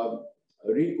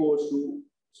recourse to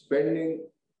spending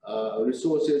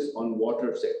resources on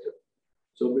water sector.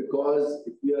 So because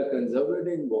if we are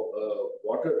conserving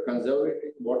water,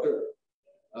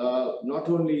 not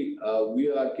only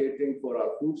we are catering for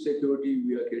our food security,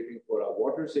 we are catering for our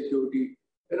water security,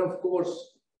 and of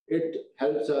course, it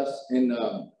helps us in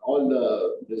all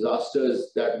the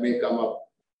disasters that may come up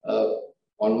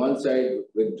on one side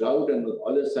with drought and on the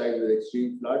other side with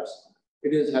extreme floods.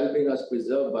 It is helping us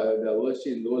preserve biodiversity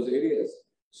in those areas.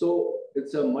 So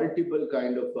it's a multiple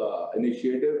kind of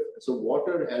initiative. So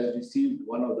water has received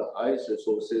one of the highest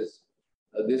resources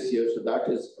this year. So that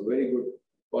is a very good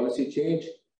policy change.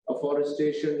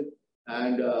 Afforestation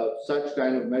and such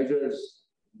kind of measures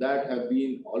that have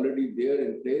been already there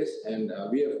in place, and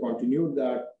we have continued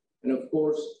that. And of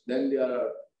course, then there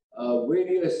are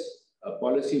various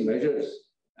policy measures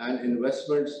and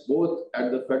investments both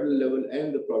at the federal level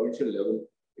and the provincial level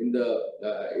in the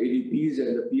ADPs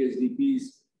and the PSDPs,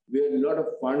 where a lot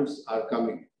of funds are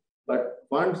coming. But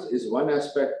funds is one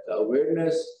aspect,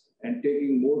 awareness and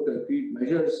taking more concrete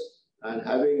measures and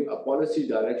having a policy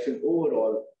direction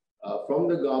overall from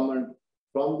the government,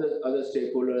 from the other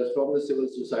stakeholders, from the civil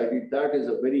society. That is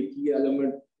a very key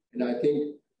element. And I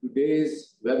think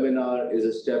today's webinar is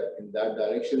a step in that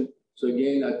direction. So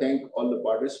again, I thank all the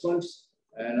participants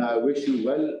and I wish you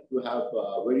well to have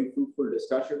a very fruitful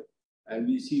discussion, and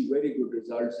we see very good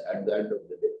results at the end of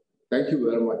the day. Thank you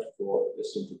very much for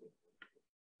listening to me.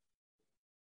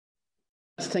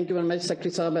 Thank you very much,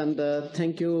 Secretary Saab, and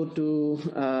thank you to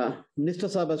Minister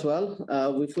Saab as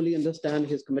well. We fully understand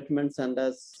his commitments and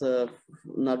has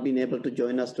not been able to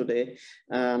join us today.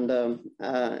 And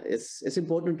it's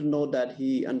important to know that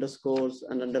he underscores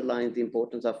and underlines the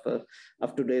importance of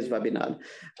today's webinar.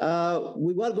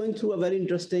 We were going through a very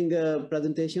interesting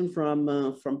presentation from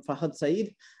Fahad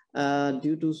Saeed.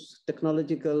 Due to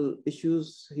technological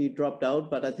issues, he dropped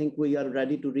out, but I think we are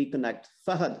ready to reconnect.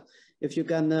 Fahad, if you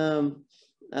can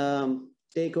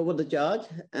take over the charge,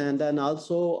 and then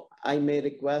also I may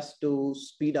request to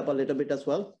speed up a little bit as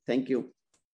well. Thank you.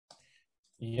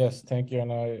 Yes, thank you.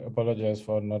 And I apologize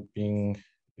for not being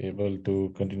able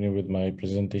to continue with my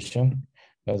presentation.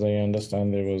 As I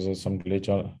understand, there was some glitch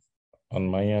on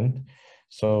my end.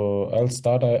 So I'll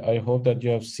start. I hope that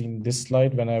you have seen this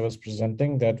slide when I was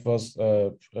presenting. That was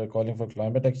calling for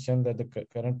climate action, that the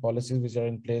current policies which are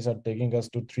in place are taking us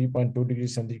to 3.2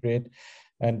 degrees centigrade.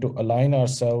 And to align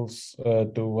ourselves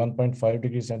to 1.5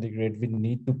 degrees centigrade, we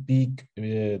need to peak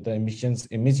the emissions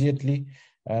immediately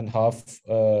and half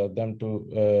them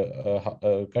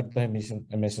to cut the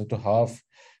emissions to half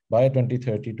by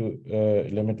 2030 to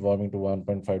limit warming to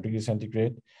 1.5 degrees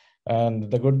centigrade. And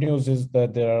the good news is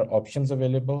that there are options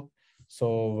available. So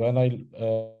when I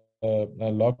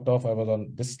logged off, I was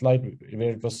on this slide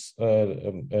where it was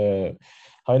highlighting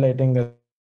that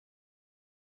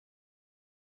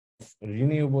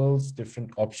renewables,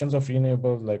 different options of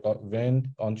renewables like wind,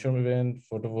 onshore wind,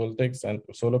 photovoltaics, and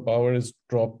solar power is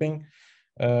dropping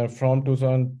from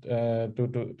 2000 to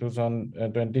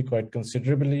 2020 quite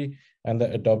considerably, and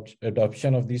the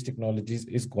adoption of these technologies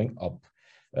is going up.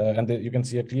 And you can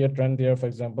see a clear trend there. For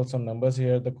example, some numbers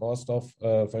here, the cost of,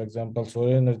 for example,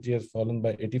 solar energy has fallen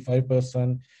by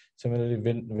 85%, similarly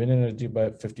wind energy by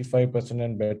 55%,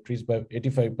 and batteries by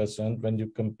 85% when you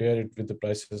compare it with the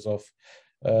prices of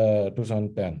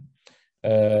 2010.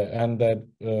 And that,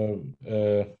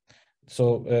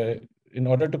 in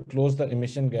order to close the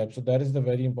emission gap, so that is the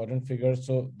very important figure.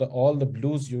 So all the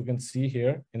blues you can see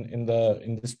here in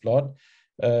this plot,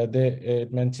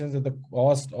 it mentions that the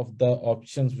cost of the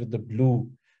options with the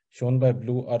blue, shown by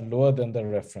blue, are lower than the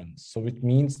reference. So which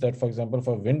means that, for example,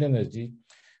 for wind energy,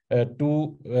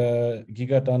 2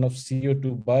 gigaton of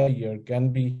CO2 by year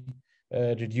can be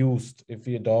reduced if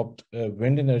we adopt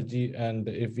wind energy, and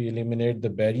if we eliminate the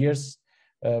barriers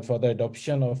for the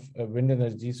adoption of wind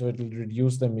energy, so it will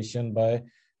reduce the emission by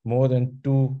more than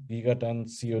 2 gigaton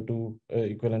CO2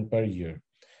 equivalent per year,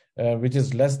 which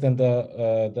is less than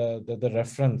the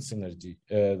reference energy,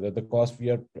 the cost we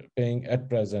are paying at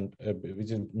present, which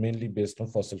is mainly based on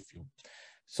fossil fuel.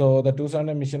 So the 2000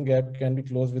 emission gap can be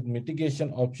closed with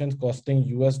mitigation options costing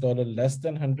US dollar less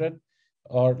than 100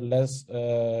 or less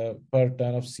per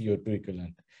ton of CO2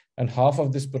 equivalent. And half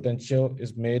of this potential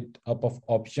is made up of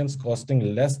options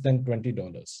costing less than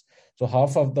 $20. So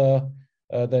half of the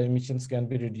emissions can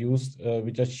be reduced,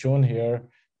 which are shown here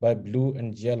by blue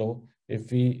and yellow,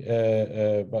 if we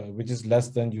which is less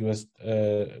than US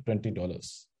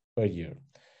 $20 per year.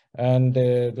 And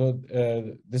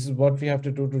this is what we have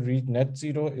to do to reach net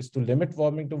zero, is to limit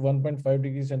warming to 1.5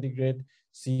 degrees centigrade.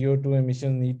 CO2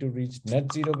 emissions need to reach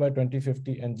net zero by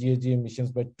 2050, and GHG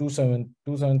emissions by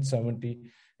 2070,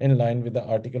 in line with the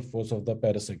Article 4 of the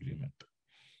Paris Agreement.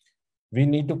 We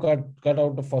need to cut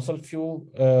out the fossil fuel,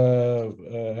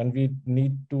 and we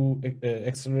need to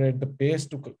accelerate the pace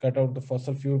to cut out the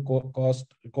fossil fuel coal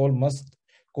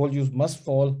use must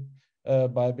fall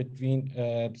by between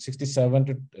 67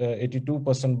 to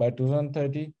 82% by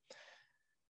 2030.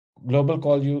 Global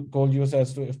coal use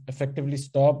has to effectively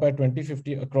stop by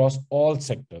 2050 across all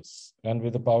sectors, and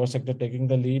with the power sector taking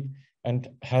the lead, and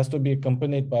has to be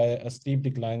accompanied by a steep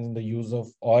decline in the use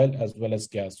of oil as well as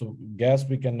gas. So gas,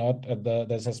 we cannot, the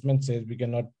assessment says we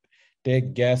cannot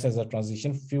take gas as a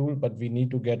transition fuel, but we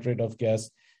need to get rid of gas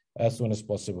as soon as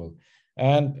possible.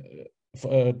 And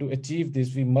to achieve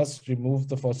this, we must remove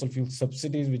the fossil fuel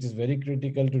subsidies, which is very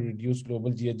critical to reduce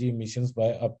global GHG emissions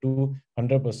by up to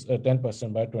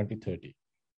 10% by 2030.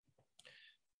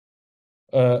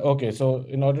 Okay, so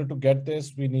in order to get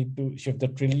this, we need to shift the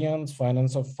trillions.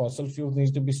 Finance of fossil fuels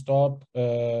needs to be stopped,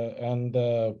 and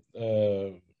the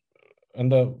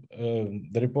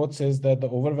report says that the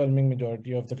overwhelming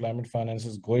majority of the climate finance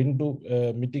is going to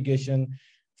mitigation.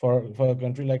 For a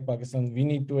country like Pakistan, we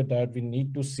need to adapt. We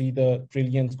need to see the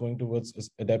trillions going towards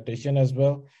adaptation as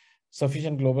well.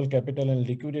 Sufficient global capital and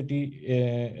liquidity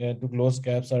to close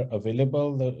gaps are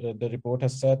available, the report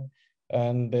has said,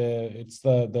 and it's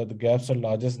the gaps are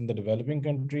largest in the developing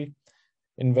country.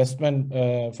 Investment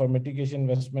for mitigation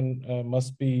investment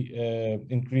must be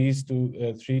increased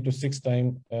to 3 to 6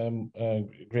 times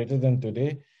greater than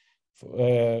today.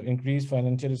 Increased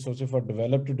financial resources for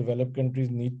developed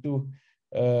countries need to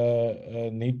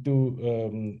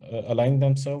align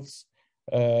themselves,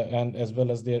 and as well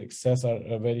as their access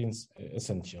are very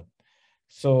essential.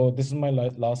 So this is my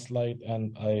last slide,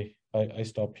 and I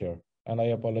stop here, and I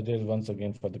apologize once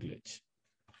again for the glitch.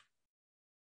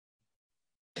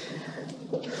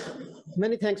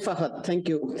 Many thanks, Fahad. Thank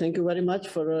you. Thank you very much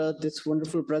for this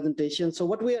wonderful presentation. So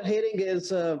what we are hearing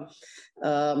is, in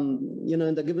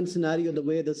the given scenario, the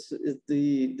way this is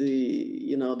the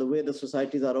way the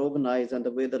societies are organized and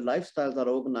the way the lifestyles are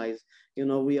organized,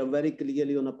 we are very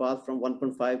clearly on a path from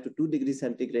 1.5 to 2 degrees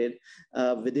centigrade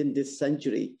within this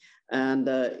century. And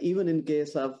even in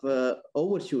case of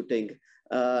overshooting,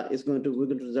 we're going to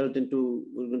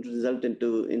result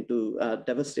into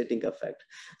devastating effect.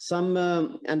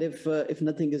 And if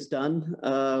nothing is done,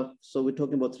 so we're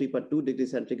talking about 3.2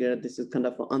 degrees centigrade. This is kind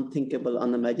of unthinkable,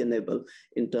 unimaginable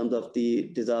in terms of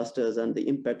the disasters and the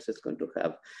impacts it's going to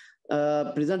have.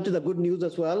 presented the good news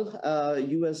as well.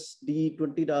 USD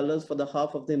 $20 for the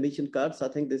half of the emission cuts. I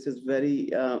think this is very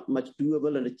much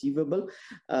doable and achievable.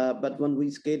 But when we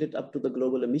scale it up to the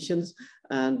global emissions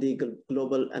and the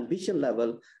global ambition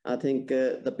level, I think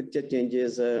the picture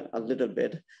changes a little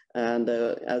bit. And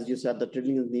as you said, the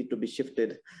trillions need to be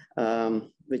shifted,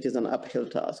 which is an uphill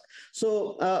task.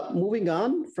 So moving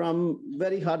on from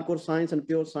very hardcore science and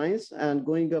pure science and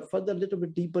going further a little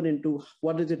bit deeper into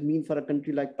what does it mean for a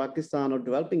country like Pakistan or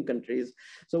developing countries.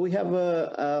 So we have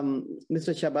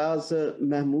Mr. Shahbaz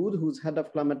Mahmood, who's head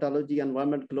of climatology,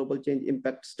 environment, global change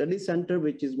impact study center,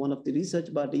 which is one of the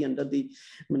research body under the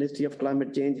Ministry of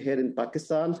Climate Change here in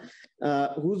Pakistan,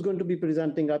 who's going to be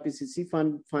presenting IPCC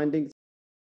findings.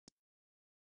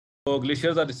 So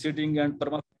glaciers are receding and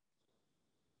permafrost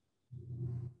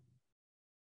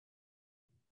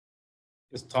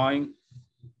is thawing.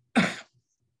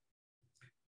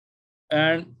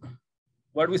 And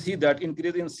what we see that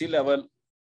increase in sea level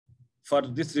for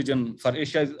this region, for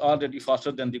Asia, is already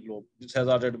faster than the globe. This has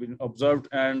already been observed,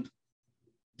 and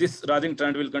this rising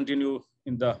trend will continue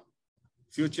in the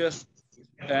future.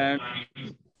 And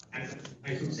I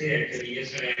should say actually,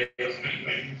 yesterday I was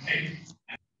trying.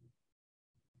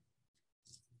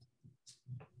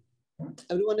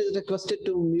 Everyone is requested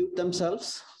to mute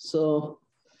themselves. So,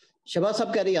 Shahbaz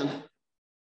sab carry on.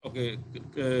 Okay.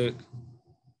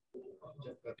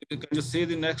 Can you see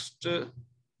the next?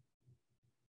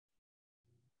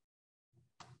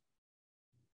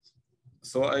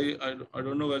 So I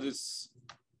don't know whether it's.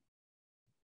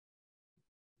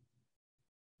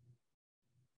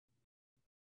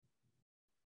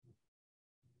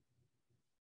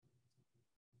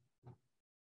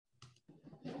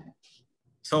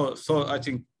 So I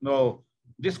think no,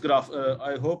 this graph,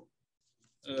 I hope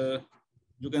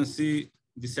you can see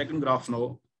the second graph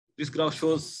now. This graph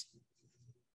shows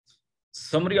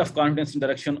summary of confidence in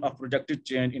direction of projected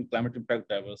change in climate impact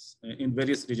drivers in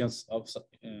various regions of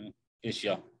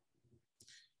Asia.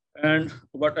 And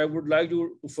what I would like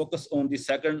you to focus on the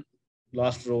second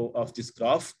last row of this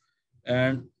graph.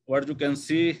 And what you can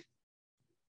see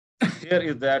here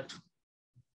is that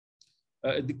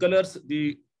the colors,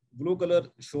 the blue color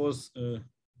shows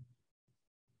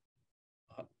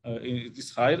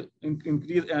this higher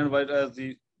increase, and whereas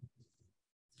the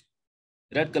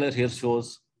red color here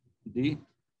shows the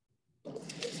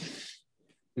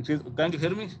increase. Can you hear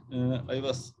me? I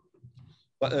was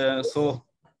so.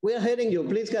 We are hearing you.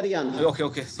 Please carry on.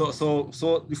 Okay. So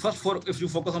the first four, if you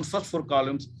focus on first four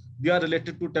columns, they are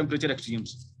related to temperature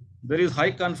extremes. There is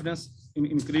high confidence in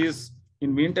increase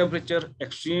in mean temperature,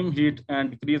 extreme heat,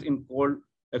 and decrease in cold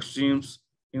extremes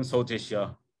in South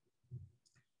Asia.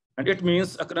 And it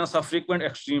means occurrence of frequent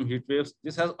extreme heat waves.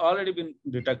 This has already been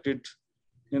detected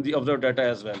in the observed data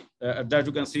as well. That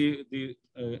you can see the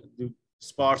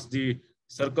spots, the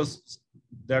circles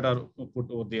that are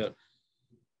put over there.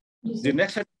 The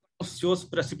next set shows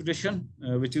precipitation,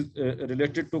 which is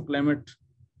related to climate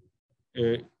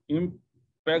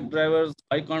impact drivers,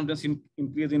 high confidence in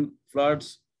increase in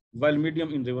floods, while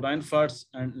medium in riverine floods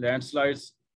and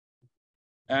landslides.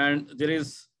 And there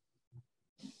is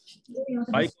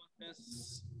high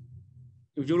confidence.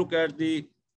 If you look at the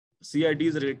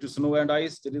CIDs related to snow and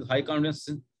ice, there is high confidence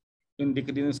in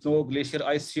decreasing snow, glacier,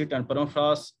 ice sheet, and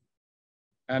permafrost.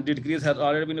 And the decrease has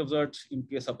already been observed in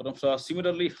case of permafrost.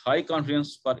 Similarly, high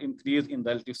confidence for increase in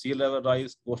relative sea level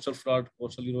rise, coastal flood,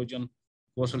 coastal erosion,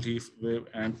 coastal heat wave,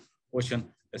 and ocean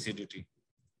acidity.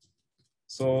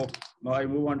 So now I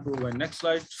move on to my next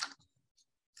slide.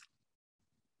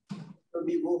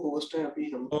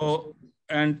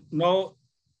 And now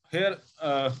here,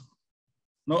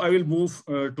 now I will move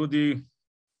to the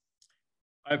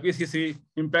IPCC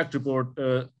impact report,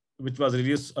 which was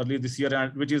released early this year,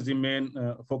 and which is the main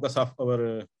focus of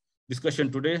our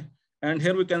discussion today. And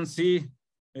here we can see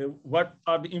what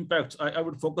are the impacts. I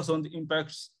would focus on the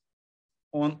impacts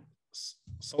on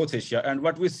South Asia. And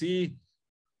what we see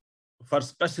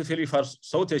specifically for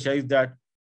South Asia is that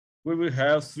we will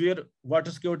have severe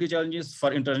water security challenges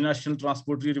for international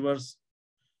transportary rivers.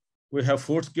 We have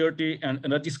food security and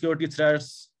energy security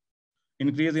threats,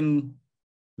 increase in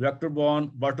vector-borne,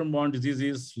 waterborne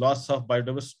diseases, loss of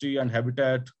biodiversity and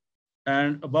habitat,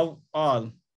 and above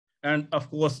all, and of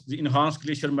course, the enhanced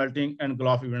glacier melting and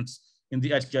Gulf events in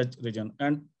the HKH region.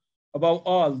 And above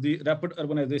all, the rapid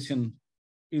urbanization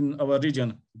in our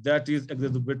region that is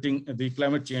exacerbating the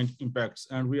climate change impacts.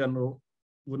 And we know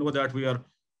that we are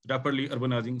rapidly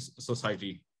urbanizing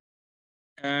society.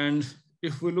 And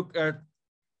if we look at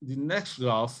the next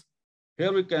graph,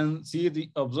 here we can see the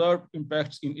observed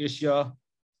impacts in Asia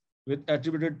with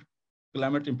attributed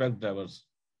climate impact drivers.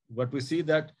 What we see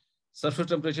that Surface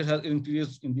temperature has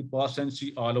increased in the past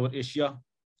century all over Asia.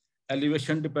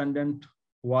 Elevation-dependent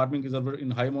warming is observed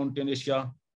in high mountain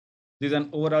Asia. There is an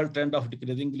overall trend of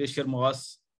decreasing glacier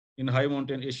mass in high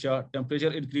mountain Asia.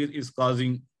 Temperature increase is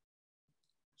causing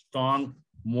strong,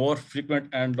 more frequent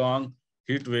and long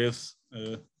heat waves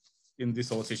in the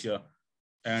South Asia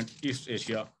and East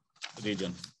Asia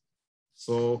region.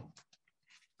 So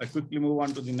I quickly move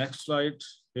on to the next slide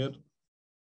here.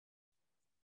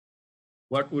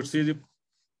 What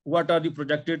are the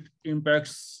projected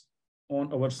impacts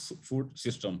on our food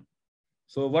system?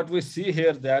 So what we see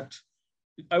here that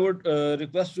I would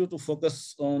request you to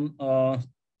focus on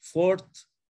fourth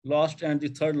last and the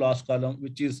third last column,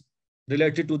 which is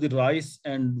related to the rice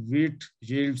and wheat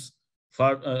yields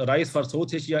for rice for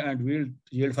South Asia and wheat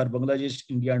yield for Bangladesh,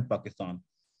 India, and Pakistan.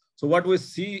 So what we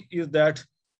see is that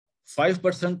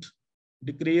 5%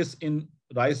 decrease in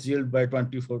rice yield by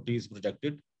 2040 is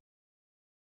projected.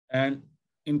 And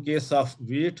in case of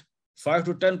wheat, 5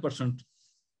 to 10%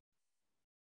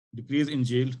 decrease in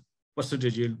yield,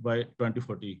 percentage yield by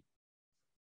 2040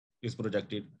 is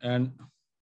projected. And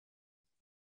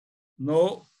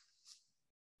now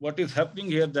what is happening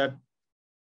here that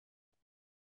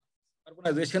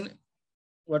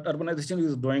what urbanization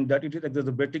is doing, that it is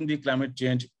exacerbating the climate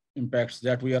change impacts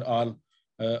that we are all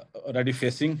already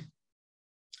facing.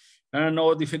 And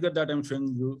now the figure that I'm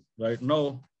showing you right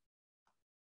now,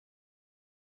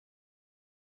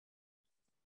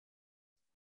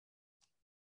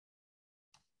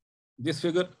 this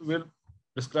figure will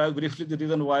describe briefly the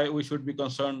reason why we should be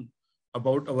concerned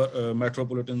about our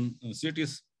metropolitan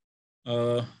cities.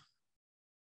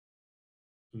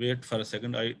 Wait for a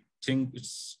second. I think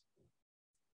it's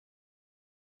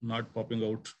not popping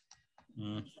out.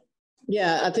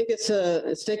 Yeah, I think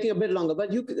it's taking a bit longer,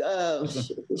 but you,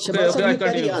 Shabazz, you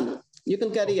carry on. You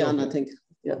can carry on, I think.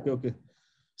 Yeah. Okay.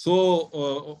 So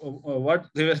what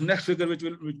the next figure, which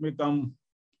may come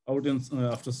out in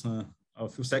after a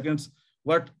few seconds.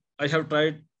 What I have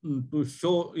tried to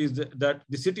show is that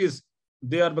the cities,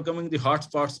 they are becoming the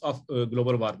hotspots of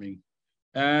global warming,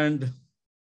 and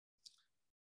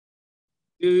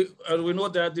we know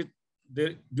that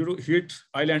due to heat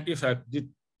island effect, the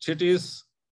cities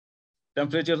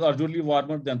temperatures are usually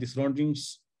warmer than the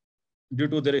surroundings due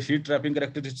to their heat trapping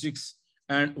characteristics.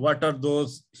 And what are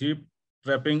those heat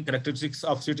trapping characteristics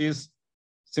of cities?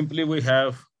 Simply, we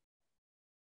have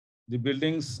the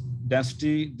buildings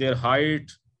density, their height,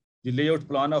 the layout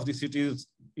plan of the cities,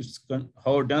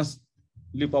 how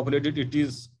densely populated it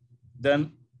is.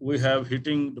 Then we have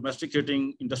heating, domestic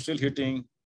heating, industrial heating,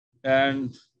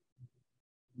 and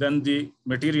then the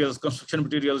materials, construction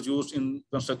materials used in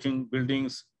constructing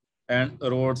buildings and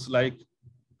roads like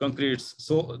concretes.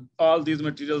 So all these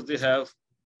materials, they have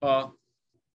a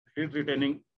heat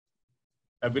retaining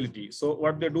ability. So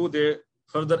what they do, they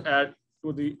further add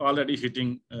to the already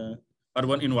heating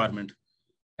urban environment.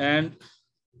 And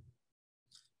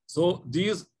so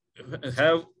these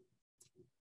have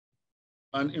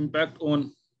an impact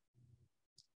on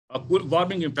a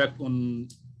warming impact on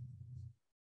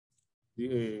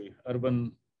the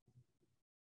urban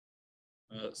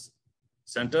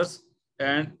centers.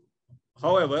 And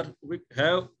however, we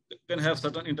can have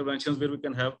certain interventions where we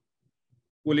can have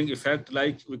cooling effect,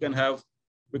 like we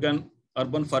can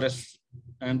urban forest,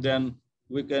 and then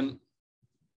we can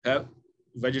have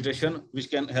vegetation which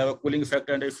can have a cooling effect.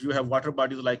 And if you have water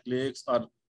bodies like lakes or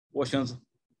oceans,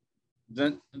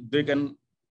 then they can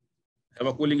have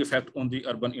a cooling effect on the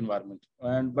urban environment.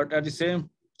 But at the same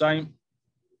time,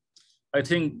 I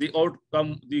think the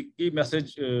outcome, the key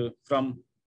message from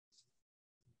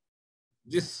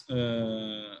this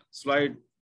slide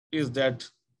is that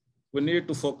we need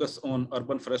to focus on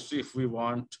urban forestry if we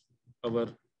want our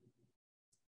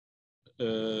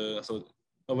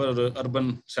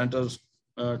urban centers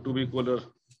to be cooler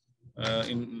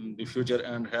in the future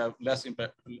and have less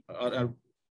impact or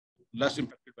less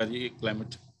impacted by the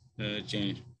climate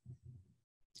change.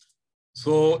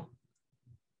 So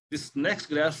this next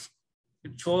graph,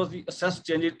 it shows the assessed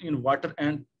changes in water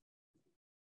and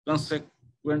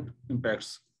consequent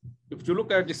impacts. If you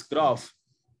look at this graph,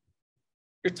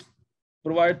 it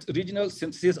provides regional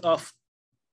synthesis of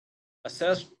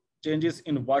assessed changes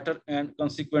in water and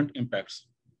consequent impacts.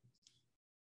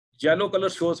 Yellow color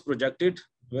shows projected,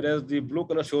 whereas the blue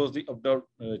color shows the observed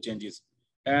changes.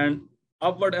 And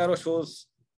upward arrow shows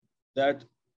that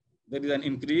there is an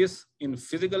increase in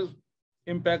physical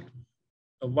impact,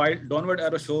 while downward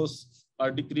arrow shows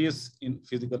a decrease in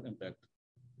physical impact.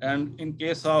 And in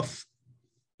case of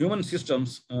human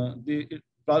systems, the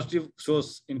positive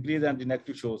shows increase and the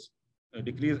negative shows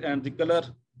decrease. And the color,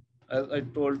 as I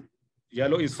told,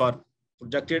 yellow is for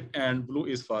projected and blue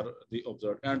is for the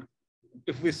observed. And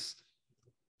if we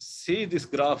see this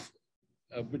graph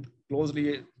a bit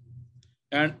closely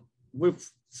and we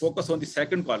focus on the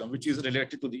second column, which is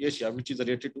related to the Asia, which is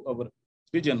related to our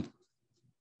region,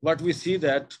 what we see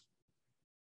that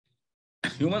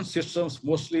human systems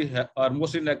are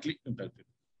mostly likely impacted,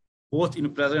 both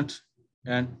in present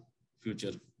and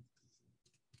future.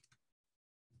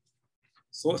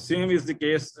 So same is the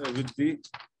case with the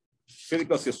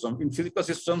physical system. In physical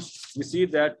systems, we see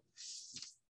that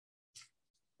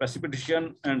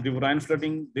precipitation and riverine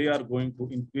flooding, they are going to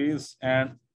increase,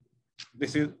 and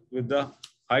this is with the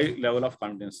high level of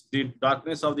confidence. The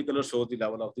darkness of the color shows the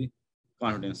level of the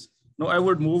confidence. Now I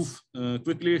would move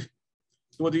quickly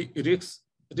to the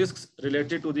risks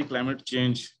related to the climate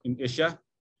change in Asia.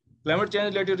 Climate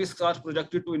change related risks are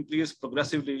projected to increase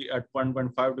progressively at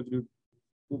 1.5 degree,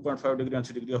 2.5 degree and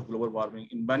 3 degree of global warming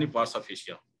in many parts of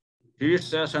Asia. Heat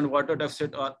stress and water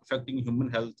deficit are affecting human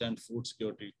health and food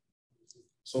security.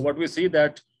 So what we see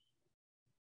that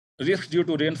risks due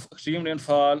to extreme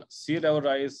rainfall, sea level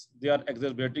rise, they are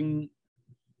exacerbating.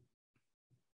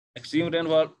 Extreme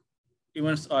rainfall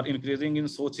events are increasing in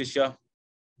South Asia.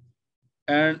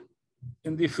 And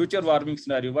in the future warming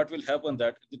scenario, what will happen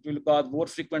that it will cause more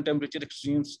frequent temperature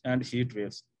extremes and heat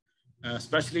waves,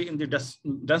 especially in the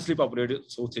densely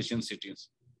populated South Asian cities.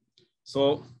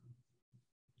 So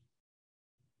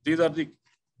these are the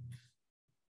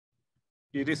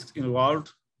key risks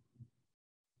involved.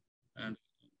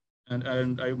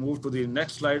 And I move to the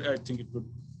next slide. I think it would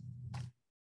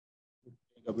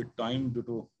take a bit time due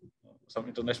to some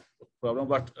internet problem,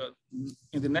 but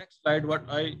in the next slide, what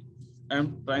I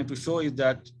am trying to show is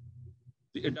that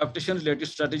the adaptation related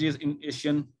strategies in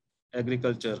Asian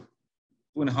agriculture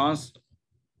to enhance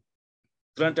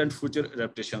current and future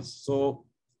adaptations. So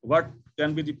what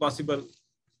can be the possible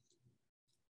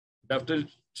adaptation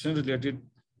related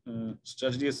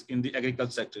strategies in the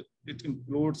agriculture sector? It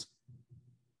includes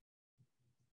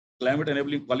climate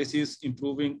enabling policies,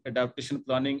 improving adaptation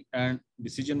planning and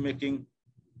decision making,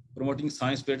 promoting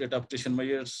science-based adaptation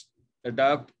measures,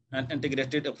 adapt an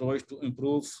integrated approach to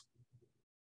improve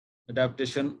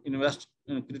adaptation, invest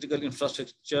in critical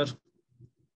infrastructure,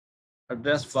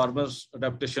 address farmers'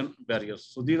 adaptation barriers.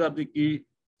 So these are the key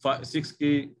 6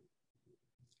 key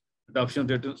adoption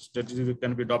strategies that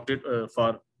can be adopted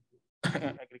for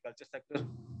agriculture sector.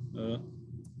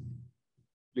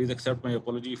 Please accept my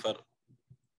apology for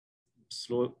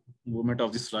slow movement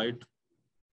of this slide.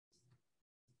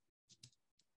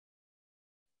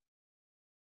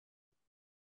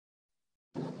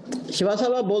 Shiva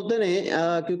साहब आप बोलते रहे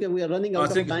क्योंकि we are running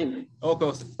out of time. Okay.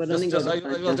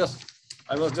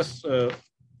 I was just.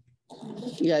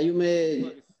 Yeah, you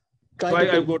may try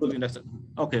to go to the next.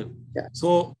 Okay. Yeah.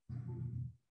 So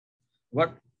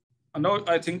what now?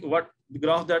 I think what the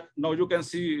graph that now you can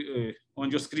see on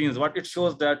your screens, what it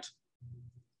shows that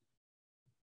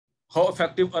how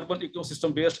effective urban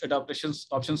ecosystem-based adaptations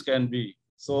options can be.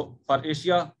 So for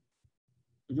Asia,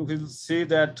 you will see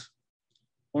that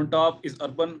on top is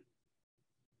urban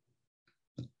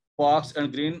parks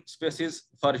and green spaces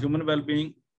for human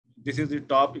well-being. This is the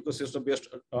top ecosystem-based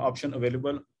option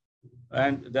available.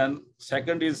 And then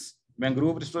second is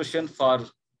mangrove restoration for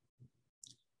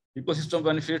ecosystem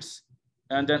benefits,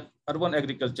 and then urban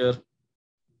agriculture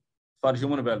for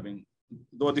human well-being,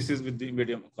 though this is with the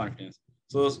medium confidence.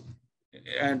 So,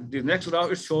 and the next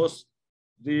graph, it shows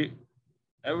the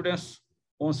evidence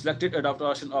on selected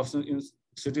adaptation options in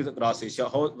cities across Asia,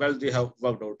 how well they have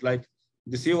worked out. Like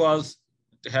the seawalls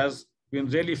has been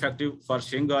really effective for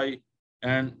Shanghai,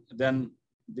 and then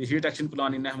the heat action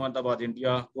plan in Ahmedabad,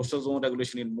 India, coastal zone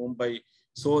regulation in Mumbai.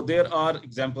 So there are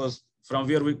examples from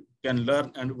where we can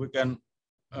learn and we can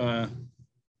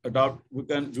adopt, we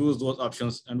can use those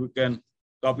options and we can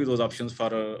copy those options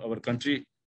for our country.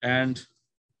 And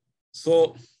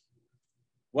so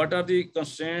what are the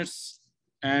constraints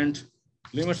and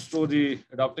limits to the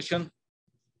adaptation?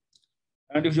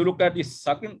 And if you look at the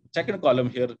second column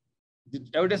here, the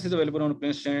evidence is available on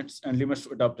constraints and limits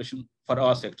to adaptation for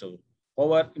our sector.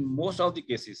 However, in most of the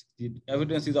cases, the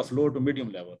evidence is of low to medium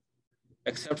level,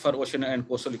 except for ocean and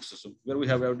coastal ecosystem, where we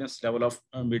have evidence level of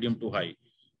medium to high.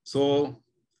 So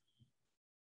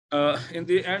in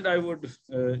the end, I would,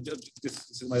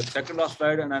 this is my second last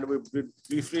slide, and I will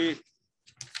briefly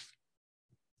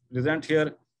present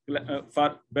here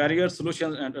for barrier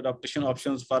solutions and adaptation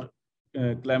options for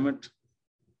climate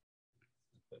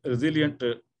resilient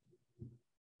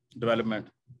development.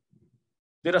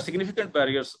 There are significant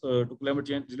barriers to climate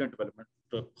change resilient development.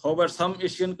 However, some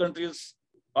Asian countries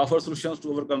offer solutions to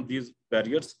overcome these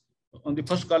barriers. On the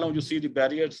first column, you see the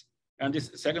barriers And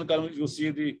this second column, you see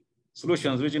the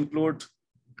solutions, which include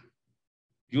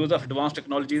use of advanced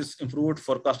technologies, improved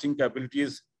forecasting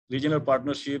capabilities, regional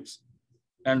partnerships,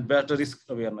 and better risk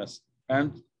awareness.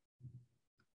 And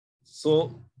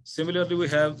so similarly, we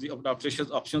have the adaptation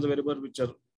options available, which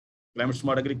are climate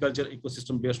smart agriculture,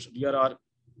 ecosystem-based DRR,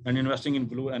 and investing in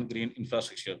blue and green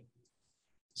infrastructure.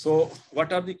 So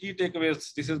what are the key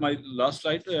takeaways? This is my last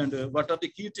slide. And what are the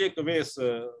key takeaways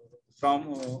from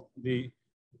the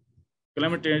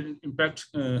climate impact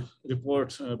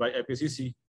report by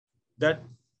IPCC? That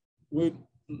we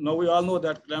all know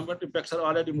that climate impacts are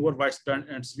already more widespread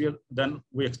and severe than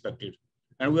we expected.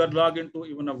 And we are logged into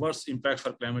even a worse impact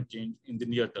for climate change in the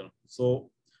near term. So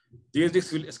these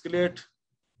risks will escalate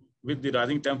with the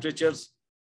rising temperatures,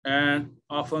 and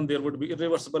often there would be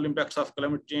irreversible impacts of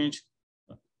climate change,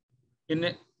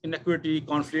 inequity,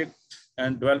 conflict,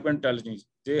 and development challenges.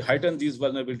 They heighten these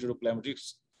vulnerabilities to climate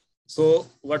risks. So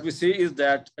what we see is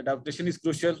that adaptation is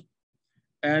crucial,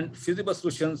 and feasible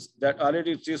solutions that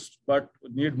already exist but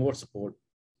need more support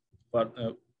for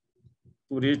to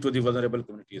reach to the vulnerable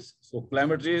communities. So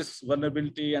climate risk,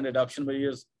 vulnerability, and adaptation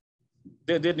barriers,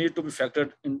 they need to be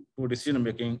factored into decision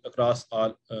making across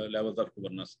all levels of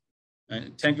governance.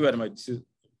 And thank you very much. This is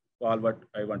all what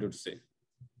I wanted to say.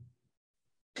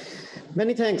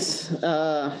 Many thanks,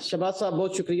 Shabaz Saab,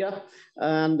 बहुत शुक्रिया.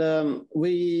 And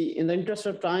in the interest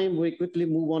of time, we quickly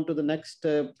move on to the next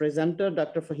presenter,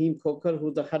 Dr. Fahim Khokhar,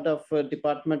 who's the head of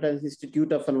Department and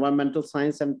Institute of Environmental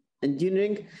Science and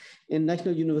Engineering in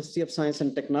National University of Science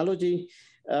and Technology.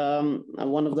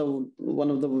 One of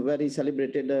the very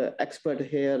celebrated expert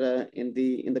here in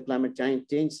the climate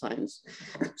change science.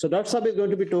 So Dr. Saab is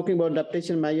going to be talking about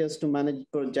adaptation measures to manage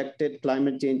projected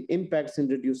climate change impacts in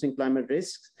reducing climate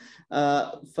risks.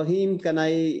 Fahim, can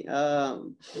I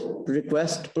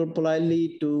request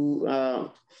politely to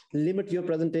limit your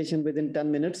presentation within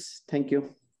 10 minutes? Thank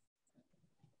you.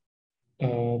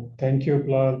 Thank you,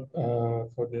 Bilal,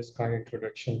 for this kind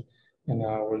introduction. And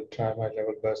I will try my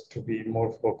level best to be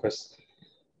more focused.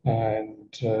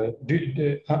 And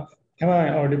am I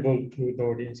audible to the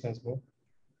audience as well?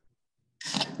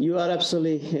 You are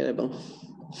absolutely audible.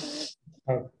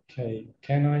 Okay,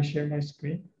 can I share my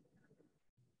screen?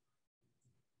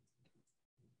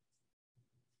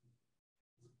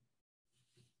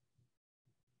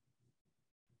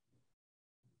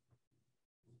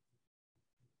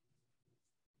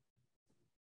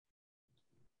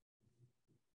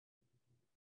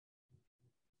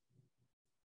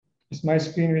 Is my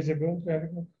screen visible?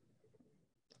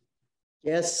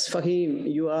 Yes, Fahim,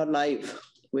 you are live.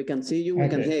 We can see you, we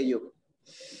can hear you.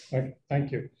 Okay,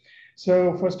 thank you.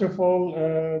 So first of all,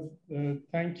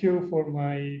 thank you for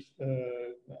my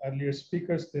earlier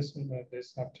speakers this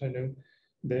afternoon.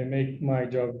 They make my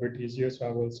job a bit easier, so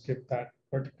I will skip that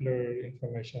particular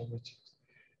information, which is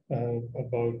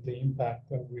about the impact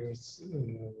that we are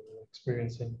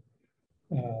experiencing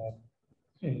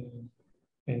in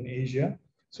Asia.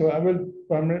 So I will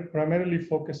primarily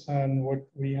focus on what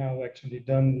we have actually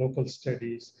done, local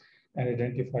studies, and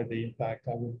identify the impact.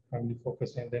 I will primarily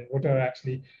focus on then what are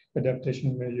actually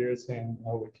adaptation measures and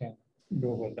how we can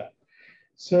go with that.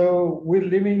 So we're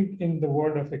living in the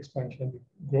world of expansion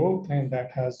growth, and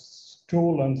that has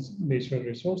toll on natural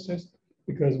resources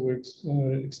because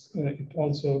it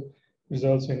also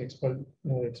results in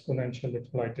exponential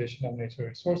exploitation of natural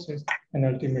resources, and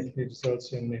ultimately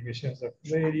results in emissions of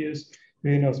various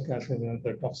greenhouse gases and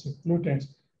other toxic pollutants,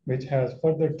 which has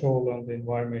further toll on the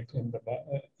environment and the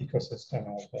ecosystem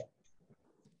out there.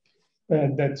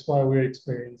 And that's why we're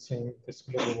experiencing this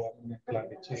global warming and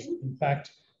climate change impact,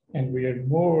 and we are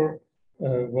more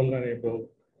vulnerable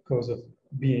because of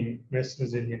being less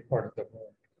resilient part of the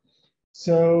world.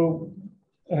 So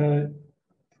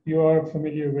you are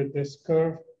familiar with this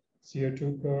curve,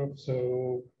 CO2 curve.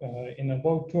 So in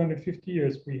about 250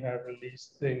 years, we have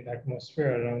released in the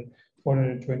atmosphere around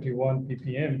 421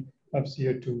 ppm of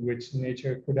CO2, which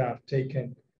nature could have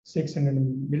taken 600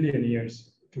 million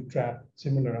years to trap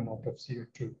similar amount of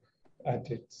CO2 at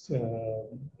its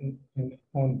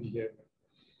own behavior.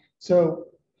 So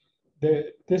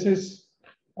this is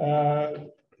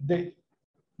the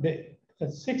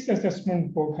sixth assessment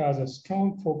report has a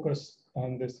strong focus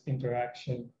on this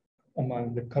interaction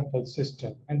among the coupled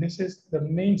system, and this is the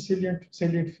main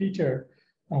salient feature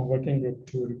of Working Group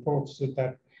 2 report, so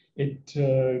that it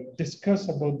discuss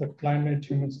about the climate,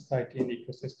 human society, and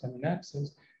ecosystem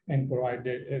nexus, and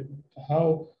provided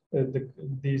how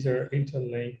these are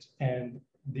interlinked, and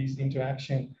these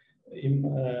interaction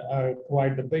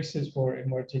provide the basis for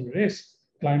emerging risks,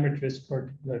 climate risk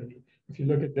particularly. If you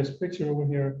look at this picture over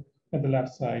here at the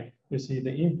left side, you see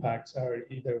the impacts are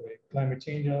either way. Climate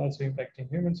change is also impacting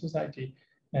human society,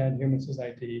 and human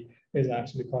society is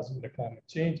actually causing the climate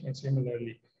change. And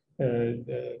similarly,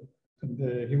 the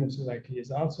human society is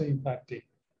also impacting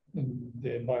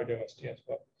the biodiversity as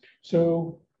well.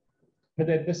 So, but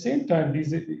at the same time,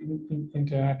 these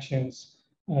interactions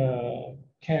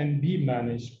can be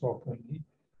managed properly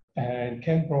and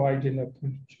can provide an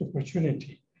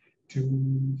opportunity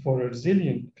for a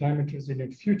resilient, climate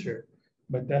resilient future.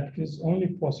 But that is only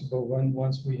possible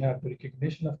once we have the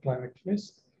recognition of climate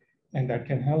risk, and that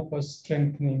can help us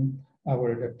strengthening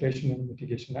our adaptation and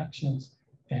mitigation actions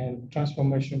and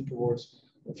transformation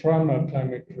from a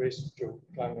climate risk to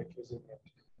climate resilient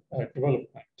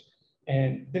development.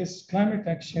 And this climate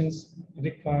actions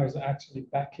requires actually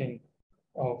backing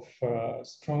of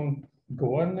strong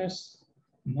governance,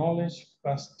 knowledge,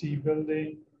 capacity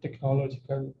building, technology,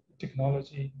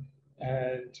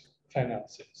 and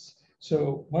finances.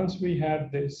 So once we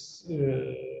have this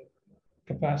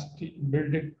capacity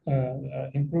building,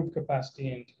 improved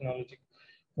capacity and technology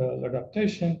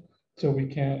adaptation, so we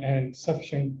can, and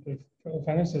sufficient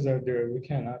finances are there, we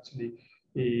can actually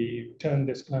turn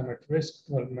this climate risk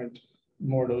development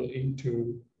model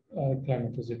into a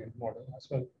climate resilient model as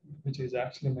well, which is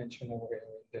actually mentioned over here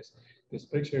in this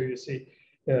picture. You see,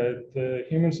 the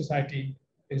human society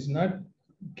is not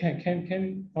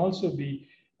can also be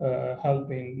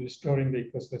helping restoring the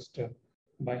ecosystem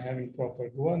by having proper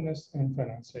governance and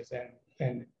finances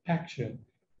and action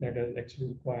that is actually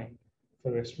required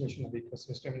for restoration of the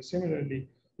ecosystem. And similarly,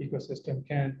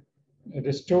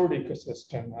 restored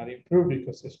ecosystem or improved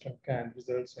ecosystem can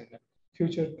result in a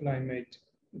future climate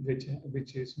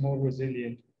which is more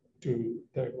resilient to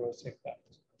diverse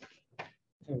impacts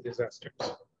and disasters.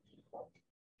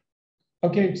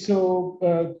 Okay, so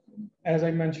as I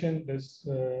mentioned,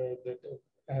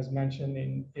 as mentioned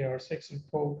in AR6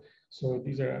 report, so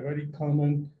these are very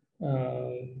common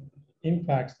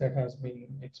impacts that has been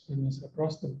experienced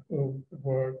across the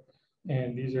world,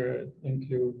 and these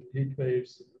include heat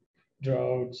waves,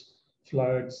 droughts,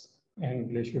 floods, and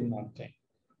glacier melting.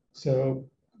 So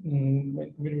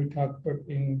when we talk about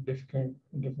in different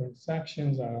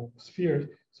sections or spheres,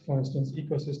 so for instance,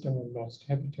 ecosystem have lost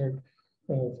habitat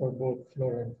for both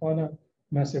flora and fauna,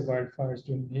 massive wildfires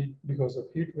because of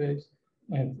heat waves,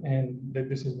 and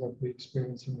this is what we're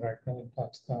experiencing right now in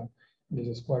Pakistan. This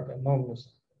is quite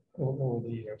enormous over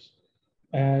the years.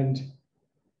 And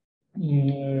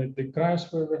the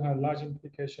cryosphere will have large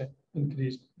implication,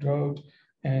 increased drought,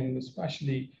 and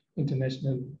especially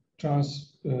international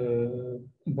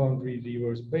trans-boundary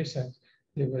rivers basins,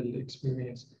 they will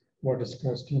experience water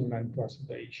scarcity in many parts of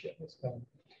Asia as well.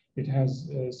 It has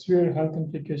severe health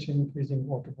implications, increasing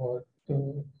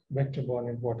vector-borne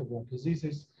and waterborne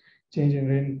diseases. Change in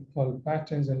rainfall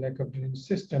patterns and lack of drainage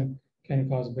system can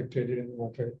cause bacterial and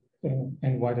water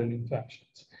and viral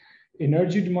infections.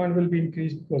 Energy demand will be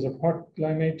increased because of hot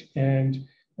climate and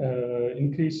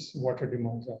increased water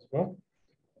demands as well.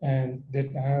 And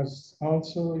that has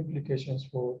also implications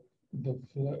for the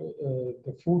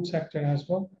food sector as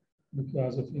well,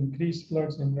 because of increased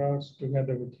floods and droughts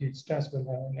together with heat stress will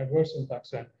have an adverse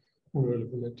impact on food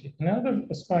availability. Another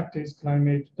aspect is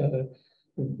climate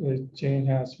change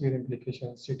has severe implications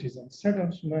on cities and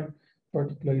settlement,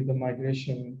 particularly the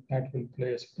migration that will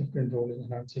play a significant role in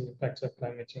enhancing effects of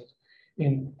climate change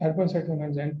in urban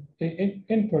settlements and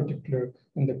in particular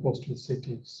in the coastal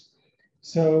cities.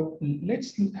 So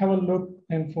let's have a look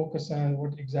and focus on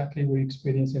what exactly we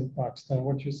experience in Pakistan.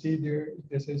 What you see there,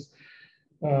 this is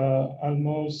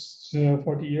almost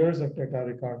 40 years of data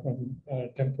record on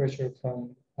temperature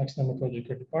from Pakistan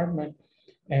Meteorological Department,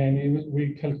 and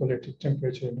we calculated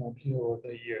temperature over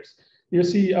the years. You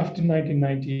see, after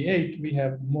 1998, we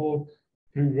have more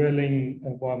prevailing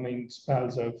warming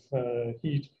spells of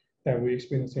heat that we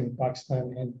experience in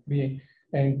Pakistan,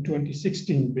 and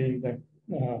 2016 being the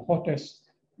hottest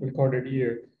recorded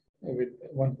year with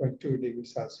 1.2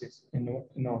 degrees Celsius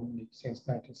normally since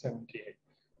 1978.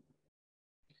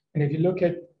 And if you look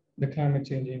at the climate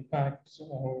change impacts,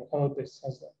 or how this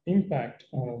has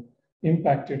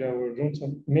impacted our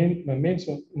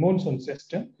monsoon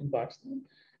system in Pakistan,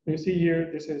 you see here,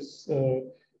 this is,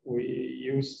 we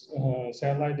use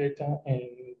satellite data and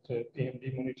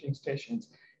PMD monitoring stations.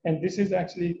 And this is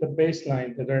actually the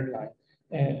baseline, the red line.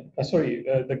 And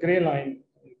the gray line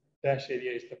dash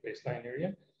area is the baseline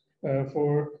area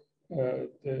for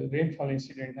the rainfall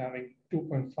incident having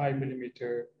 2.5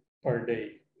 millimeter per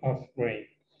day of rain.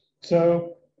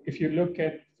 So if you look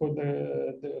at for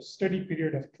the study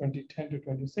period of 2010 to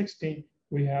 2016,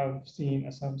 we have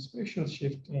seen some spatial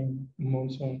shift in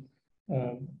monsoon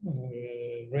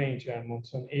range and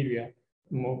monsoon area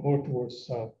more towards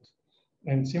south.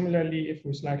 And similarly, if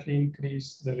we slightly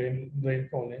increase the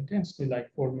rainfall intensity,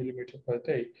 like 4 millimeter per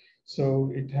day,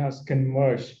 so it has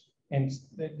converged. And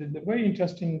the very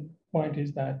interesting point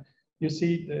is that you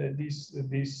see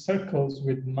these circles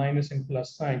with minus and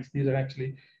plus signs. These are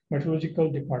actually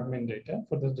meteorological department data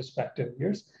for the respective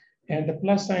years. And the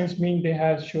plus signs mean they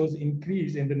have shows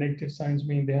increase, and the negative signs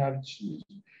mean they have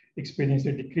experienced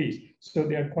a decrease. So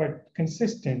they are quite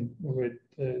consistent with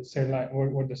satellite,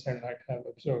 what the satellite have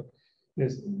observed.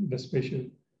 The spatial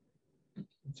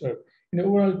observed. In the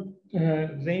overall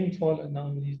rainfall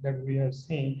anomalies that we are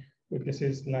seeing, but this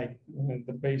is like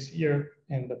the base year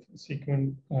and the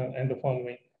sequence and the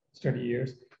following study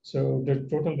years. So the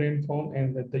total rainfall,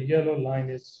 and the yellow line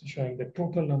is showing the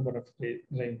total number of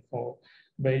rainfall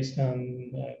based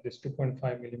on this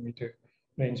 2.5 millimeter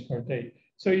range per day.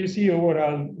 So you see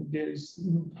overall, there is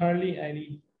hardly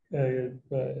any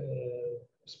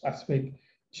specific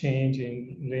change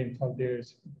in rainfall.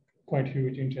 There's quite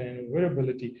huge internal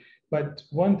variability. But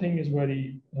one thing is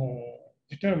very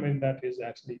determined, that is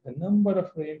actually the number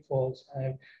of rainfalls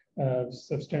have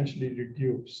substantially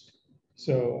reduced.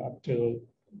 So up to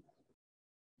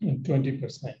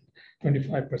 20%,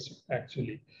 25%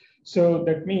 actually. So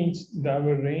that means that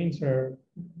our range are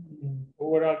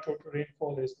overall total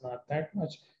rainfall is not that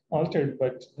much altered,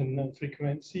 but the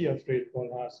frequency of rainfall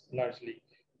has largely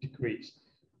decreased.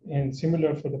 And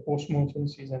similar for the post-monsoon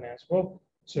season as well.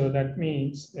 So that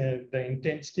means the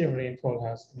intensity of rainfall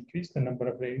has increased, the number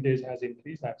of rain days has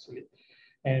increased actually,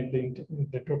 and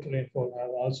the total rainfall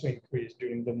has also increased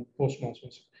during the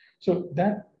post-monsoon. So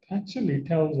that actually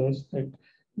tells us that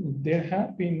there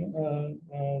have been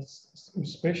a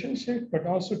spatial shift, but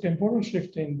also temporal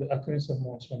shift in the occurrence of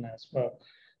monsoon as well.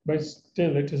 But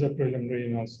still, it is a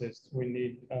preliminary analysis. We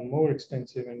need more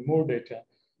extensive and more data,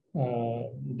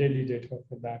 daily data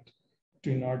for that,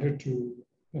 in order to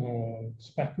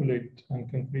speculate on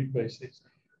concrete basis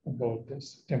about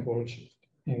this temporal shift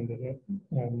in the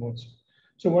monsoon.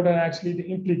 So what are actually the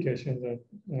implications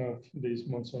of these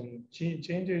monsoon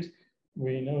changes?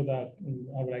 We know that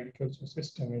our agricultural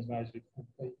system is largely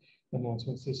formed by the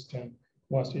monsoon system,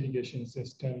 vast irrigation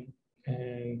system,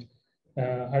 and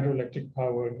hydroelectric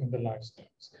power in the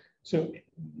lifestyles. So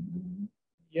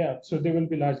yeah, so they will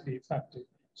be largely affected.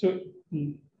 So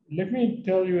let me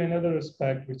tell you another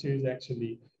aspect which is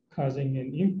actually causing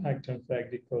an impact on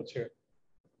agriculture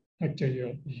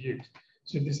hectareal yield.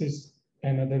 So this is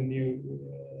another new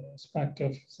aspect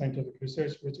of scientific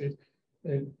research, which is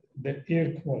the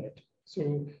air quality.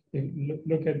 So if you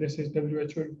look at this is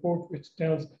WHO report, which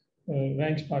tells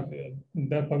ranks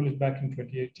that published back in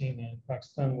 2018, and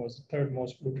Pakistan was the third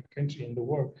most polluted country in the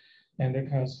world, and it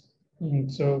has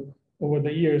so over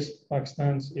the years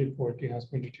Pakistan's air quality has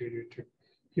been deteriorated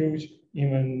huge.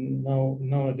 Even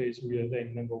nowadays we are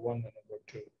ranked number 1 and number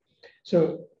 2.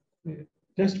 So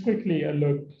just quickly a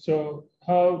look. So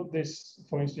how this,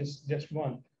 for instance, just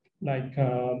one like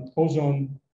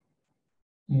ozone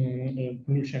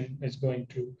pollution is going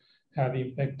to have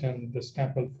impact on the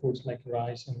staple foods like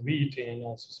rice and wheat, and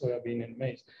also soybean and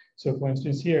maize. So for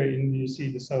instance, here you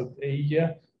see the South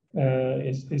Asia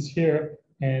is here,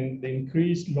 and the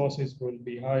increased losses will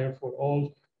be higher for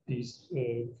all these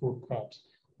food crops.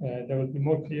 That will be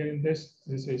more clear in this.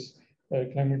 This is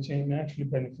climate change naturally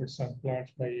benefits some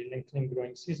plants by lengthening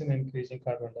growing season and increasing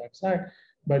carbon dioxide,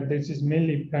 but this is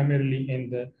mainly primarily in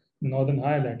the northern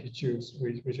high latitudes,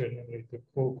 which are the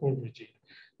cold regime.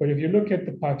 But if you look at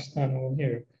the Pakistan over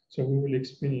here, so we will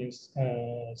experience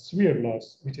severe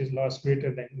loss, which is loss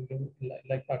greater than,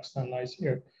 like Pakistan lies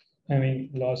here, having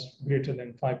loss greater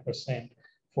than 5%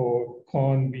 for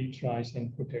corn, wheat, rice,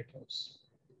 and potatoes.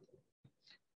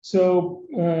 So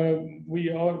we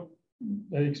are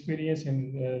experienced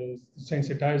and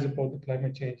sensitized about the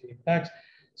climate change impacts.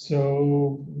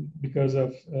 So because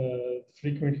of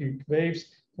frequent heat waves,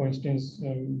 for instance,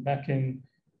 back in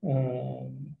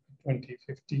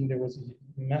 2015, there was a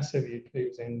massive heat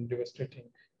waves and devastating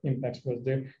impacts was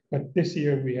there. But this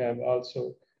year we have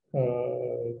also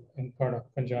in part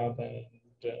of Punjab and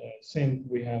Sindh,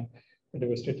 we have a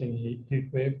devastating heat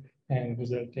wave and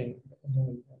resulting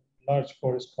large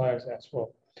forest fires as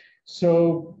well.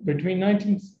 So between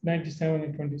 1997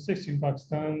 and 2016,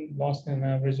 Pakistan lost an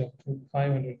average of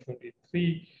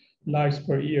 523 lives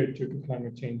per year due to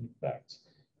climate change impacts.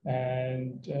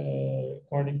 And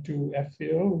according to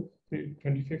FAO,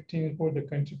 2015 report, the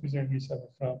country presently suffers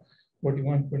from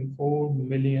 41.4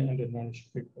 million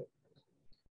undernourished people.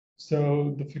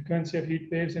 So the frequency of heat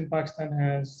waves in Pakistan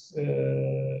has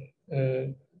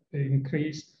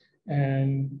increased,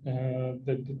 And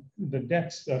the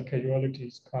deaths or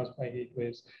casualties caused by heat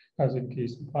waves has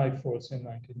increased fivefold in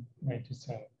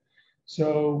 1997.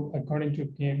 So according to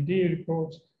PMD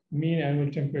reports, mean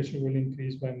annual temperature will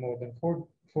increase by more than 4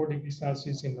 degrees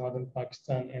Celsius in northern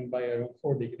Pakistan and by around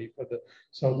 4 degrees for the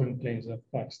southern plains of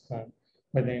Pakistan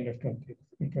by the end of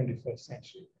 21st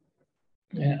century.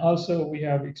 And also we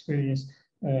have experienced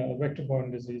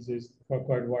vector-borne diseases were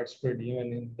quite widespread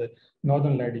even in the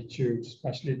northern latitudes,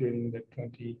 especially during the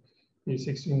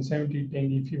 1670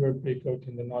 dengue fever breakout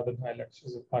in the northern highlands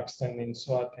of Pakistan in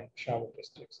Swat and Peshawar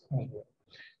districts as well.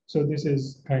 So this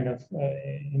is kind of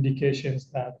indications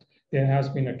that there has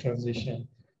been a transition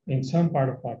in some part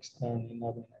of Pakistan in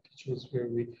northern latitudes where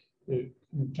the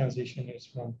transition is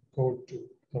from cold to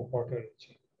the hotter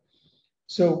region.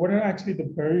 So what are actually the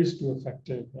barriers to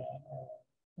effective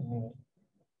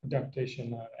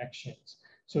adaptation actions?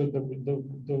 So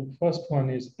the first one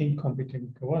is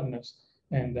incompetent governance,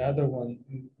 and the other one,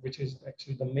 which is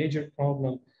actually the major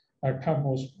problem, our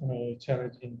topmost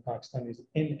challenge in Pakistan, is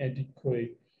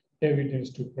inadequate evidence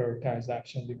to prioritize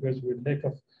action, because with lack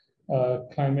of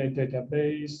climate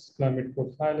database, climate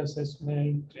profile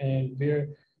assessment, and where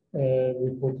we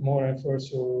put more effort,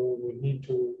 so we need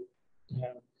to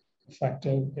have factor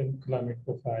in climate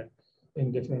profile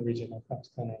in different regions of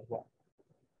Pakistan as well.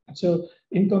 So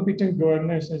incompetent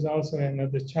governance is also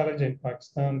another challenge in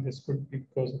Pakistan. This could be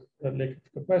because of the lack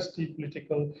of capacity,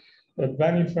 political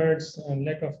benefits, and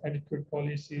lack of adequate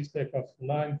policies, lack of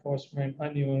law enforcement,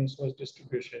 uneven resource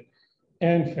distribution,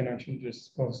 and financial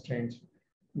constraints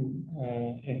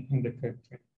in the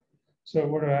country. So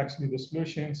what are actually the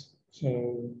solutions?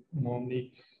 So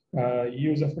normally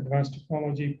use of advanced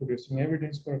technology, producing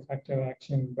evidence for effective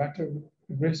action, better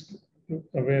risk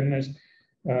awareness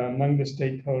among the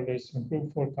stakeholders,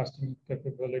 improve forecasting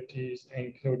capabilities,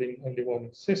 including early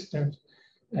warning systems,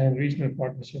 and regional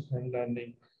partnership and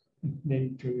learning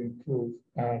need to improve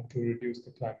to reduce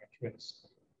the climate risk.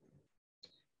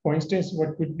 For instance,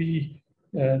 what could be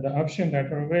the options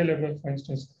that are available, for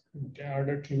instance, in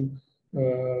order to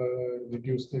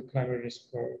reduce the climate risk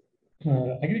for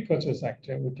agriculture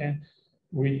sector,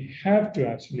 we have to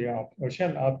actually opt or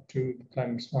shall opt to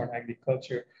climate smart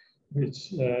agriculture,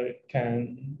 which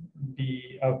can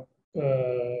be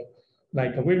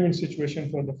like a win-win situation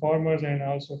for the farmers and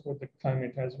also for the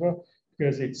climate as well,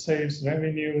 because it saves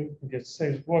revenue, it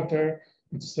saves water,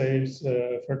 it saves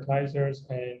fertilizers,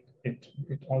 and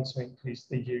it also increases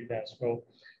the yield as well,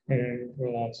 and it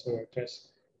will also address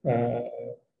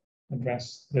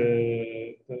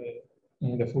the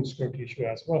food security issue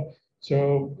as well.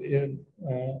 So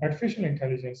artificial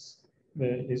intelligence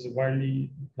is widely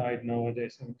applied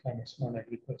nowadays in climate smart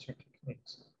agriculture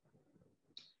techniques.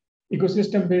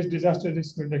 Ecosystem-based disaster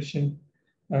risk reduction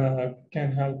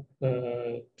can help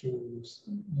to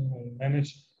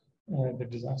manage the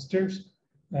disasters,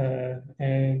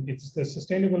 and it's the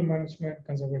sustainable management,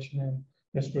 conservation, and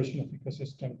restoration of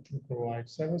ecosystem to provide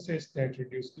services that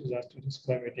reduce disaster risk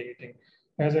by mitigating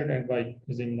hazard and by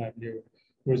increasing livelihood.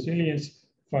 Resilience,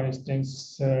 for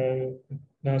instance,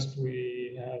 last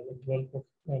we have developed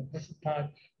a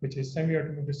prototype, which is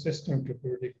semi-automated system to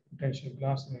predict potential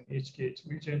loss in an HKH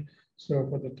region. So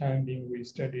for the time being, we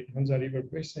studied Hunza River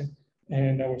Basin,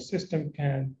 and our system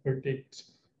can predict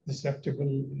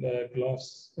susceptible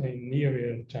loss in near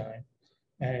real time.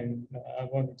 And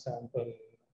one example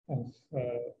of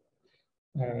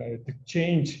the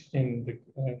change in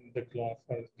the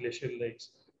glacial lakes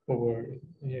over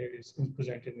here is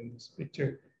presented in this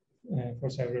picture for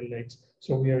several lakes.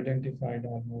 So we identified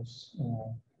almost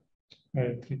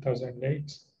 3,000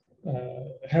 lakes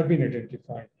have been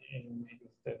identified in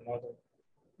the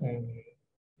northern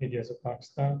areas of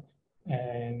Pakistan,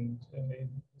 and in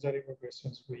the river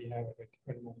basins we have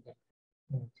identified more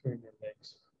than 300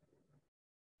 lakes.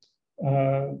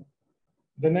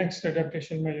 The next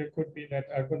adaptation measure could be that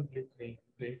urban blue-green,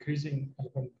 the increasing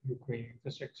urban blue-green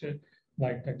infrastructure,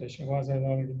 like Dr. Shahbaz has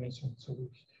already mentioned. So we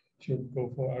should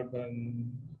go for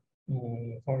urban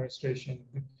forestation,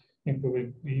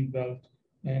 improving green belt,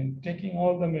 and taking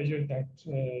all the measures that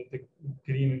the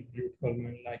green and blue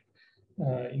development, like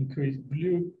increased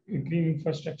green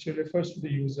infrastructure refers to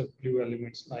the use of blue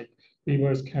elements like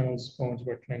rivers, canals, ponds,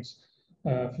 wetlands,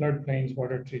 floodplains,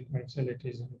 water treatment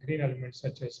facilities, and green elements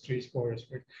such as trees, forests.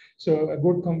 So a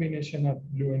good combination of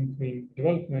blue and green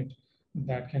development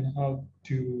that can help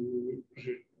to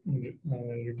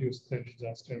reduce the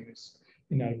disaster risk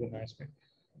in urbanized.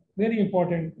 Very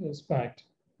important aspect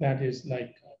that is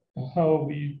like how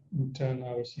we turn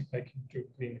our CPEC into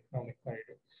green economic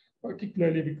corridor,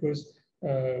 particularly because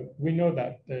we know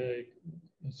that the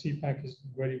CPEC is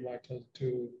very vital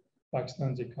to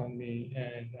Pakistan's economy,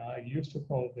 and I used to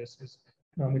call this as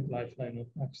economic lifeline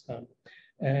of Pakistan.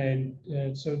 And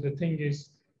so the thing is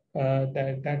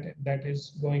that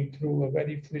is going through a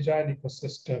very fragile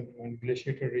ecosystem in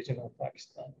glaciated region of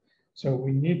Pakistan. So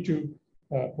we need to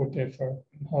put effort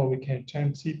in how we can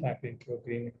turn CPAC into a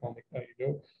green economic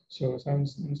corridor. So some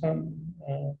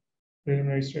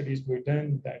preliminary studies were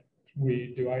done that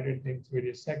we divided into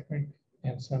various segments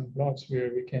and some blocks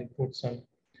where we can put some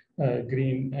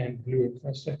green and blue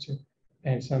infrastructure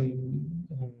and some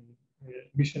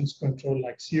emissions control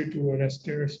like CO2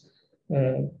 arresters,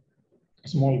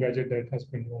 small gadget that has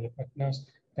been developed at NAS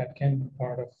that can be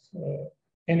part of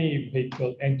any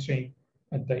vehicle entering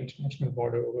at the international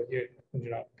border over here in the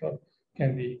Punjab Gulf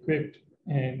can be equipped,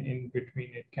 and in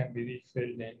between it can be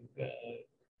refilled and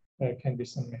can be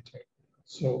submitted.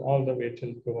 So all the way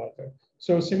till Gawada.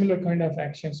 So similar kind of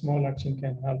action, small action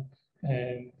can help,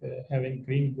 and having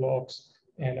green blocks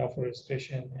and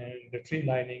afforestation and the tree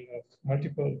lining of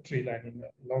multiple tree lining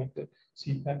along the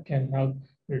CPAC can help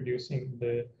reducing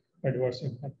the adverse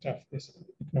impact of this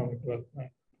economic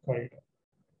development corridor.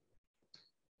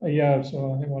 Yeah,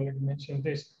 so I have already mentioned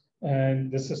this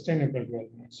and the sustainable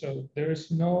development. So there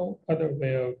is no other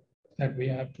way of that we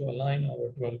have to align our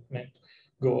development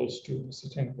goals to the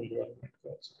sustainable development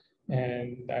goals.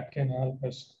 And that can help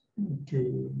us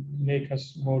to make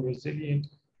us more resilient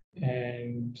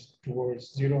and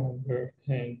towards zero hunger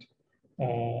and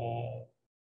to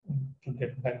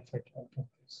get benefit out of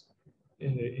this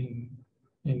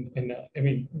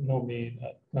normally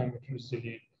climate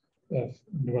resilient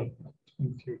development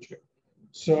in the future.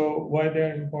 So why they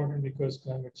are important? Because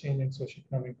climate change and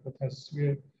socioeconomic growth has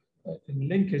severe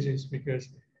linkages. Because,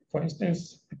 for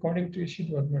instance, according to Issue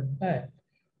Development Bank,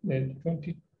 the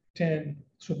 2010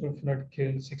 super flood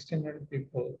killed 1,600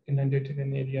 people, inundated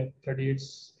an area of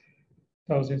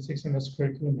 38,600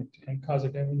 square kilometers, and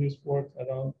caused damages worth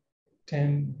around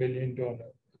 $10 billion. A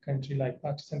country like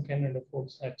Pakistan cannot afford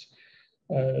such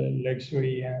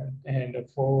luxury and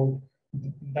afford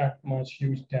that much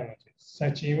huge damages.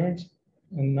 Such events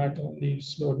not only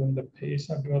slow down the pace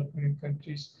of development in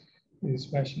countries,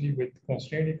 especially with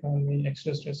constrained economy,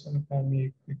 extra stress on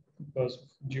economy because of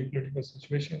geopolitical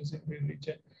situations in the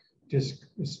region, it is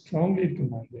strongly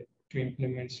recommended to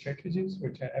implement strategies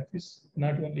which are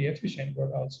not only efficient,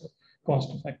 but also cost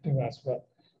effective as well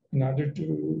in order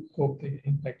to cope the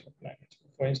impact of climate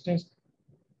change. For instance,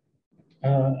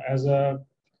 the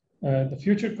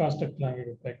future cost of climate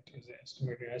effect is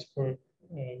estimated as per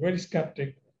very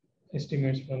skeptic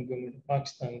estimates from government of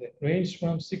Pakistan that range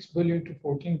from 6 billion to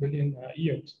 14 billion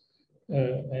years.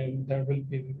 And that will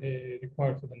be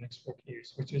required for the next 40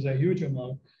 years, which is a huge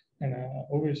amount. And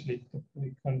obviously, the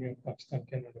economy of Pakistan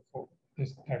cannot afford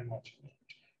this that much.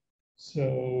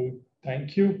 So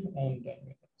thank you. And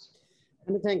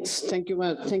thanks. Thank you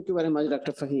very much,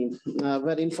 Dr. Fahim.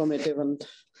 Very informative and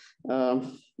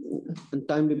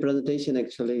timely presentation,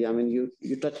 actually. I mean, you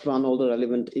touched on all the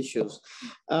relevant issues.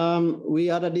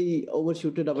 We already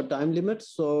overshooted our time limit.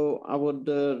 So our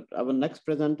next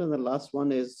presenter, the last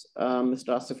one is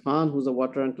Mr. Asif Khan, who's a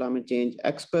water and climate change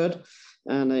expert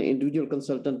and an individual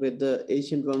consultant with the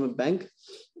Asian Development Bank.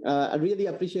 I really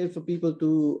appreciate for people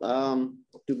to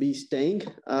be staying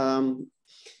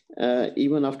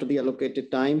even after the allocated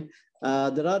time.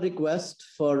 There are requests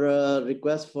for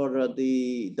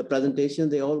the presentation.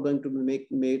 They're all going to be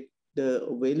made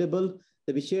available.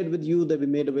 They'll be shared with you. They'll be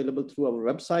made available through our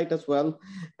website as well.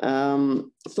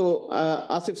 So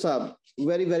Asif Saab,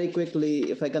 very, very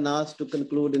quickly, if I can ask to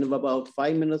conclude in about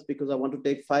 5 minutes, because I want to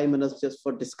take 5 minutes just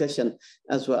for discussion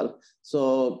as well.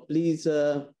 So please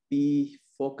be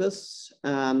focused,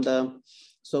 and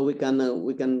so we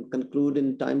can conclude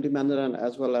in timely manner, and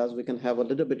as well as we can have a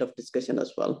little bit of discussion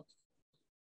as well.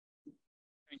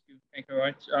 Thank you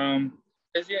very much.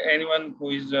 Is there anyone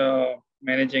who is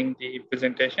managing the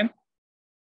presentation?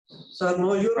 Sir,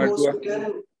 no, you're host.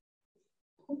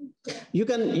 You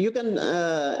can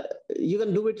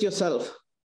do it yourself.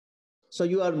 So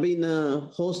you are being a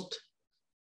host.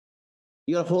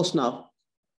 You're a host now.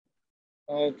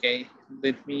 Okay,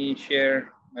 let me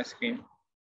share my screen.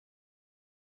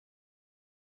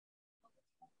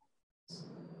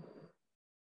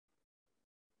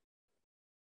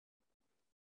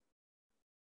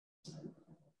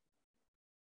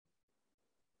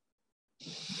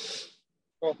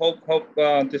 So hope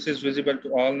this is visible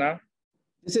to all now.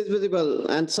 This is visible,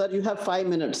 and sir, you have 5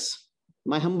 minutes.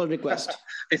 My humble request.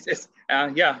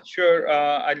 Yeah, sure.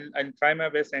 I'll try my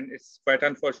best, and it's quite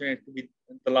unfortunate to be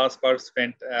the last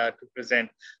participant to present.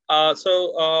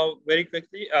 So very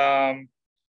quickly,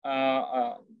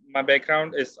 my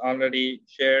background is already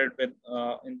shared with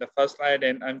in the first slide,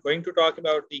 and I'm going to talk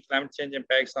about the climate change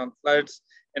impacts on floods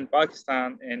in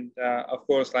Pakistan, and of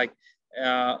course, like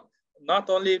not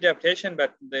only adaptation,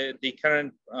 but the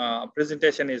current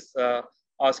presentation is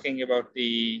asking about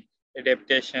the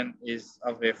adaptation is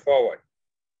a way forward.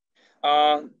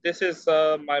 This is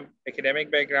my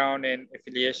academic background and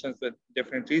affiliations with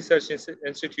different research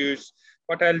institutes.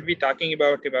 What I'll be talking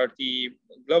about the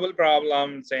global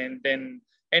problems, and then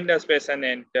Indus Basin,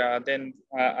 and then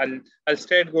I'll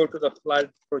straight go to the flood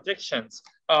projections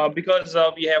because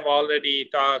we have already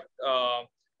talked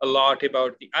a lot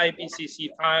about the IPCC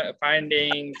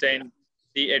findings and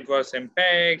the adverse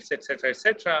impacts,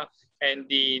 etc., and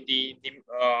the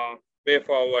way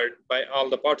forward by all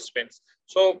the participants.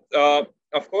 So,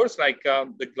 of course, like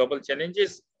the global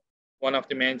challenges, one of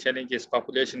the main challenges is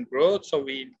population growth. So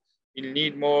we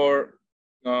need more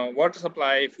water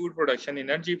supply, food production,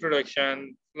 energy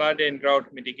production, flood and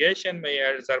drought mitigation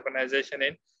measures, urbanization,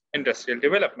 and industrial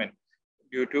development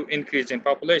due to increase in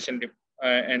population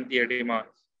and their demand.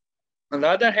 On the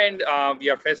other hand, we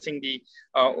are facing the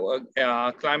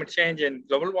climate change and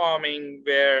global warming,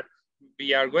 where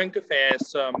we are going to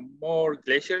face more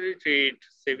glacier retreat,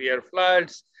 severe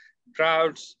floods,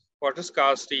 droughts, water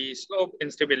scarcity, slope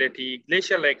instability,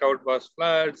 glacier lake outburst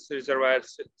floods, reservoir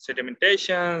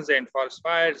sedimentations, and forest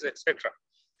fires, etc.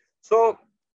 So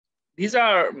these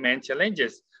are main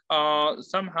challenges.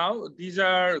 Somehow these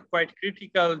are quite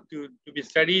critical to be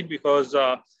studied because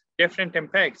different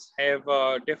impacts have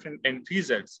different end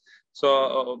results.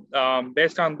 So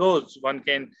based on those, one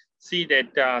can see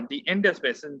that the Indus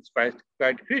Basin is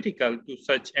quite critical to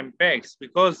such impacts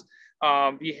because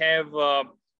we have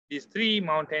these three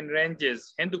mountain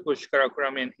ranges, Hindu Kush,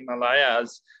 Karakoram, and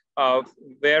Himalayas,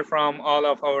 where from all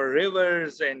of our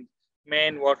rivers and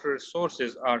main water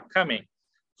sources are coming.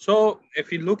 So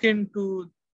if you look into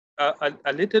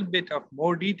a little bit of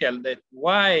more detail that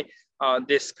why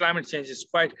this climate change is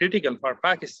quite critical for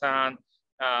Pakistan.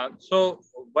 So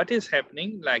what is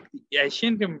happening, like the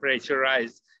Asian temperature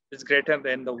rise is greater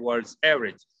than the world's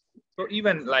average. So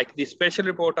even like the special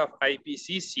report of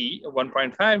IPCC,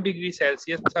 1.5 degrees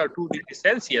Celsius or 2 degrees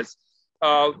Celsius,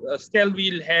 still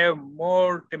we'll have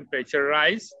more temperature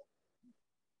rise.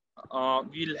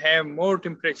 We'll have more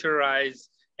temperature rise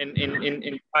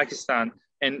in Pakistan,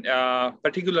 and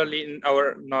particularly in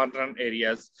our northern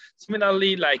areas.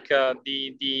 Similarly, like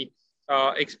the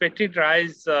expected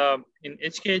rise in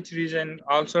HKH region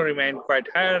also remain quite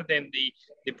higher than the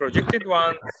projected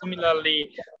one.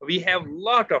 Similarly, we have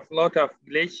lot of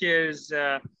glaciers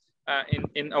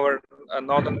in our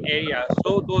northern area.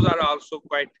 So those are also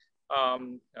quite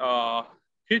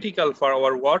critical for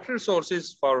our water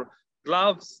sources, for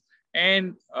gloves,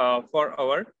 and for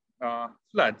our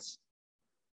floods.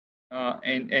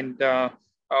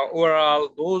 Overall,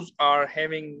 those are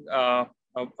having a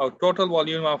total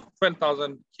volume of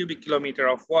 12,000 cubic kilometer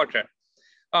of water.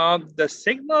 The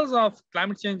signals of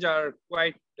climate change are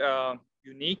quite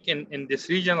unique in this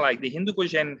region, like the Hindu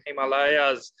Kush and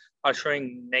Himalayas are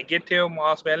showing negative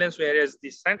mass balance, whereas the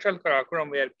central Karakoram,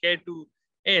 where K2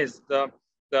 is, the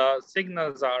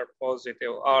signals are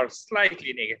positive or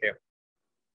slightly negative.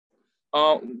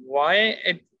 Why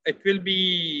it will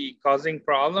be causing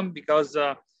problem? Because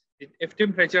if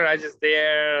temperature rises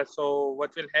there, so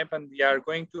what will happen? We are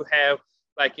going to have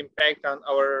like impact on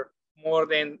our more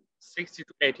than 60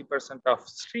 to 80% of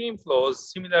stream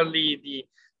flows. Similarly,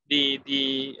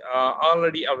 the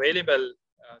already available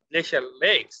glacial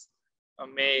lakes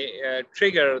may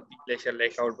trigger the glacial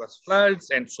lake outburst floods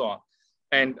and so on.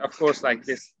 And of course, like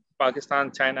this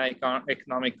Pakistan-China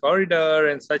economic corridor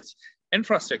and such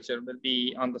infrastructure will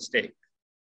be on the stake.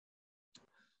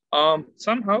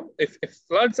 Somehow, if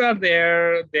floods are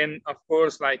there, then of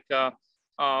course, like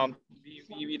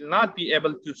we will not be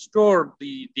able to store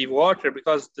the water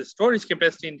because the storage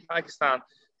capacity in Pakistan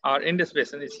or Indus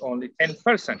Basin is only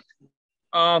 10%.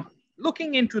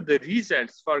 Looking into the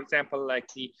results, for example, like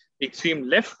the extreme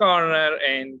left corner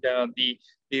and the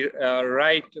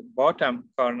right bottom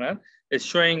corner is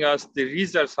showing us the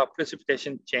results of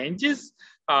precipitation changes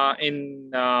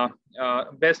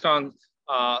based on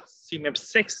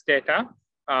CMAP6 data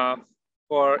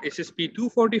for SSP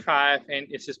 245 and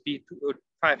SSP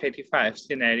 585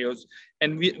 scenarios.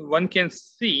 And one can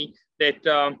see that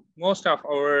most of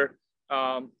our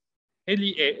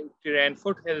hilly terrain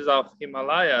foothills of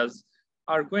Himalayas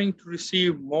are going to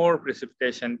receive more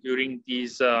precipitation during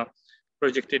these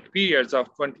projected periods of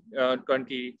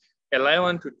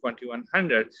 2011 to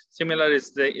 2100. Similar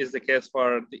is the case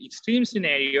for the extreme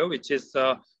scenario, which is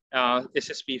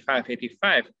SSP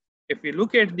 585. If we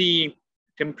look at the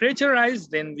temperature rise,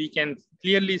 then we can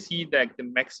clearly see that the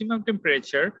maximum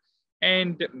temperature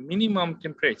and minimum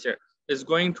temperature is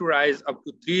going to rise up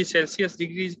to 3 Celsius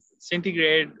degrees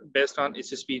centigrade based on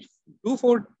SSP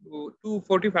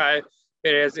 245,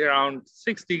 whereas around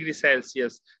 6 degrees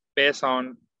Celsius based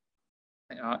on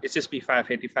SSP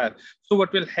 585. So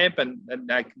what will happen?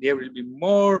 Like there will be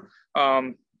more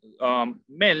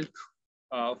melt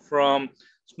from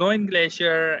snow in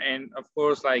glacier, and of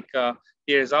course, like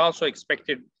there is also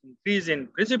expected increase in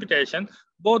precipitation.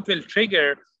 Both will trigger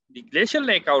the glacial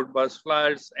lake outburst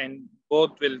floods, and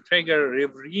both will trigger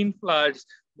riverine floods.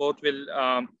 Both will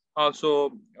also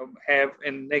have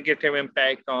a negative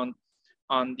impact on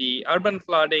the urban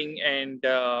flooding, and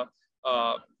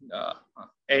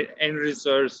end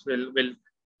reserves will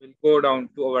go down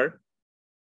to our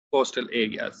coastal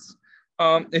areas.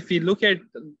 If we look at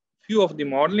few of the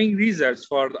modeling results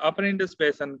for the upper Indus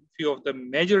Basin, few of the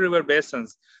major river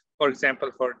basins, for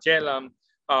example, for Jhelum,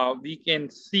 we can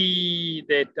see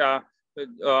that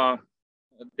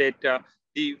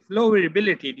the flow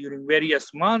variability during various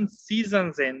months,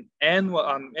 seasons, and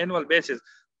annual basis,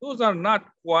 those are not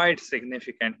quite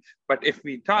significant. But if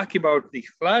we talk about the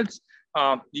floods,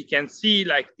 you can see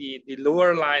like the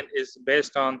lower line is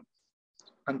based on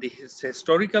the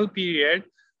historical period,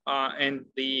 and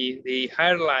the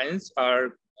higher lines are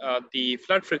the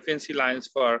flood frequency lines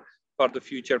for the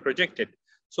future projected.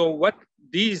 So what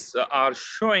these are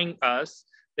showing us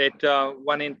that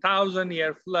 1 in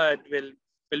 1,000-year flood will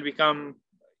become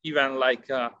even like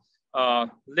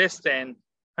less than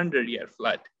 100-year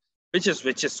flood, which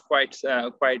is quite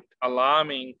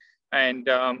alarming. And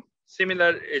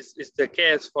similar is the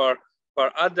case for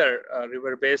other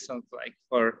river basins, like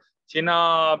for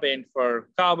Chenab and for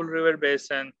Kabul River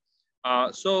Basin.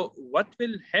 So what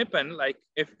will happen, like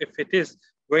if it is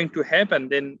going to happen,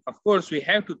 then of course we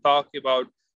have to talk about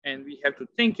and we have to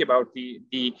think about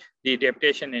the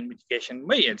adaptation and mitigation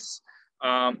measures.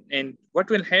 And what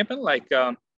will happen, like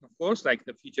of course, like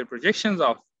the future projections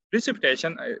of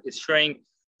precipitation is showing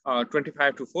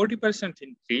 25 to 40%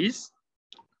 increase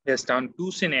based on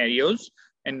 2 scenarios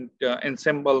and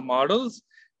ensemble models.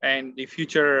 And the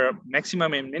future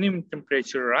maximum and minimum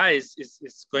temperature rise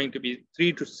is going to be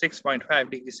 3 to 6.5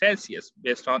 degrees Celsius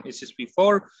based on SSP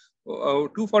 4,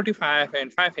 245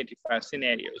 and 585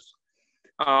 scenarios.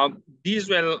 These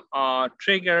will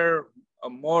trigger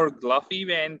more Gulf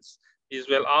events. These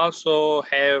will also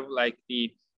have like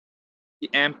the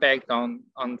impact on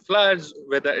floods,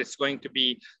 whether it's going to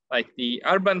be like the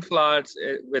urban floods,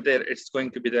 whether it's going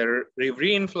to be the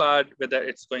riverine flood, whether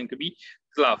it's going to be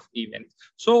Gulf events.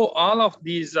 So all of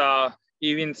these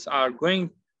events are going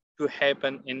to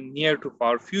happen in near to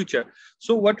far future.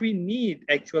 So what we need,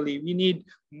 actually, we need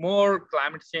more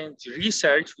climate change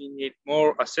research. We need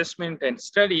more assessment and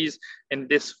studies in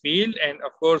this field. And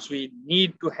of course, we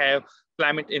need to have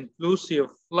climate inclusive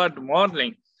flood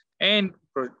modeling and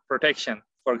protection.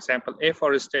 For example,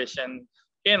 afforestation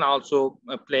can also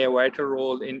play a vital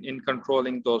role in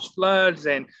controlling those floods,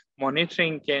 and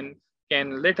monitoring can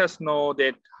let us know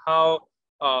that how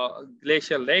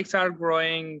glacial lakes are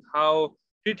growing, how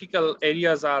critical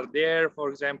areas are there, for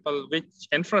example, which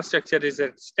infrastructure is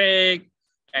at stake,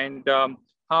 and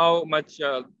how much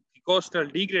coastal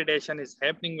degradation is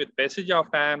happening with passage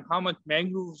of time, how much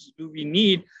mangroves do we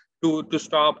need to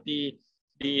stop the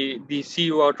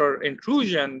seawater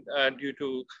intrusion due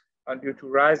to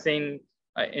rising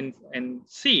in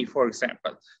sea, for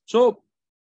example. So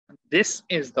this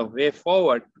is the way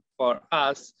forward for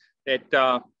us,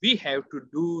 that we have to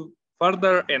do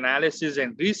further analysis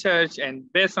and research, and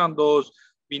based on those,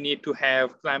 we need to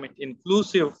have climate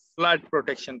inclusive flood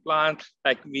protection plan,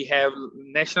 like we have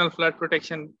National Flood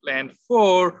Protection Plan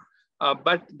 4,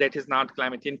 but that is not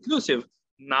climate inclusive.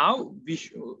 Now,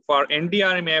 for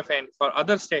NDRMF and for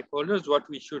other stakeholders, what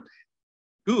we should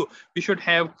do, we should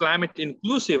have climate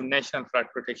inclusive National Flood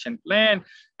Protection Plan,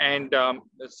 and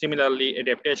similarly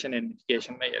adaptation and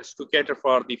mitigation measures to cater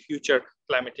for the future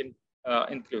climate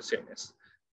inclusiveness.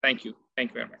 Thank you.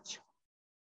 Thank you very much.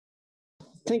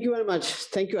 Thank you very much.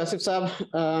 Thank you, Asif Saab,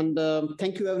 and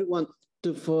thank you everyone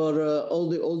for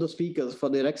all the speakers for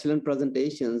their excellent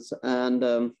presentations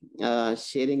and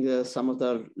sharing some of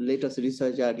the latest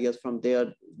research ideas from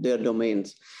their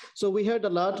domains. So we heard a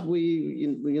lot. We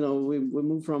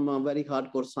moved from very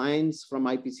hardcore science, from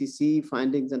IPCC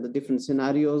findings and the different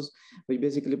scenarios, which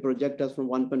basically project us from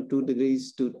 1.2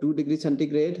 degrees to 2 degrees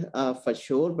centigrade for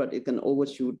sure, but it can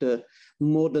overshoot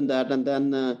more than that. And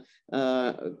then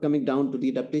coming down to the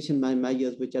adaptation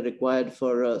measures which are required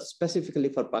for specifically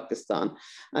for Pakistan.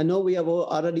 I know we have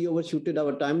already overshooted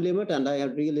our time limit, and I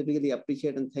really, really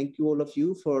appreciate and thank you all of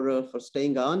you for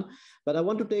staying on. But I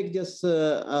want to take just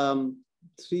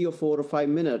 3 or 4 or 5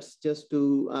 minutes just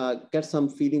to get some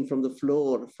feeling from the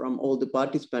floor from all the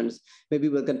participants. Maybe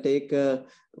we can take 1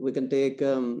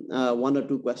 or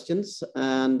 2 questions,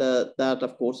 and that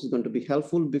of course is going to be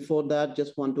helpful. Before that,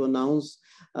 just want to announce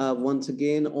once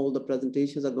again, all the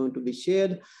presentations are going to be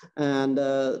shared, and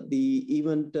the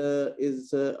event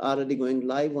is already going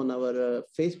live on our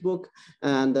Facebook,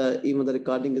 and even the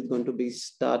recording is going to be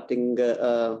starting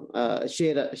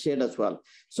shared as well.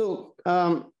 So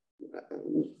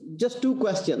just 2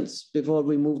 questions before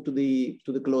we move to the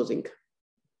closing.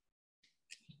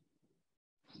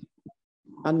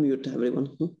 Unmute everyone.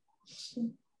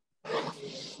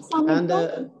 And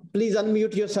please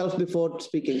unmute yourself before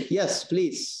speaking. Yes,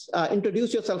 please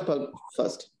introduce yourself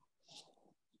first.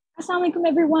 Assalamu alaikum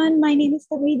everyone. My name is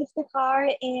Taweed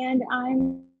Iftikhar and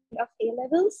I'm of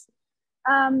A-levels.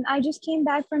 I just came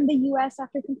back from the US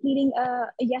after completing a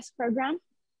YES program.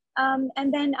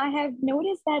 And then I have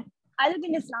noticed that I live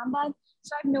in Islamabad.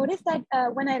 So I've noticed that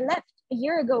when I left a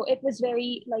year ago, it was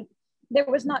very like, there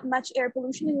was not much air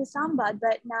pollution in Islamabad,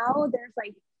 but now there's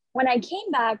like, when I came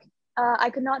back, I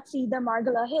could not see the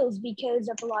Margala Hills because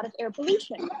of a lot of air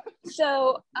pollution.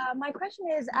 So my question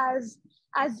is, as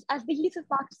the youth of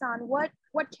Pakistan, what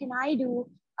can I do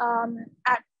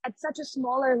at such a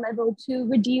smaller level to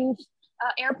reduce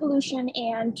air pollution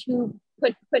and to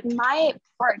put my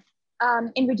part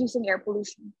in reducing air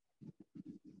pollution?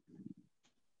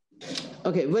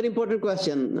 Okay, very important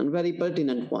question and very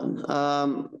pertinent one.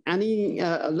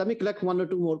 Let me collect 1 or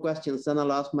 2 more questions, then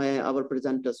I'll ask our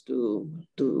presenters to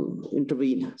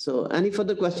intervene. So any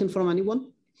further questions from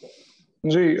anyone?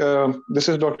 This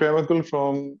is Dr. Ahmed Gul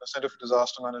from the Center for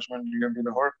Disaster Management, UMD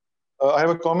Lahore. I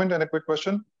have a comment and a quick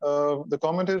question. The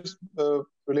comment is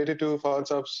related to Fahad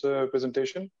Saab's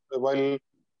presentation. While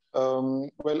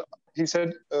he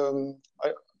said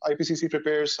IPCC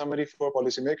prepares summary for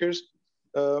policymakers,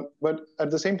 but at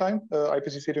the same time,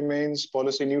 IPCC remains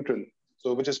policy neutral.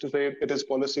 So which is to say it is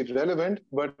policy relevant,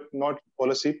 but not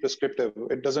policy prescriptive.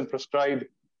 It doesn't prescribe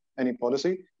any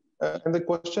policy. And the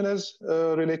question is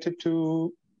related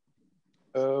to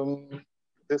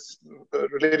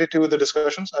related to the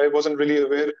discussions. I wasn't really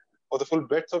aware of the full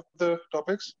breadth of the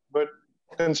topics, but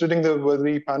considering the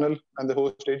worthy panel and the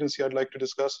host agency, I'd like to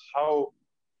discuss how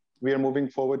we are moving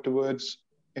forward towards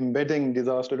embedding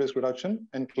disaster risk reduction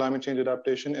and climate change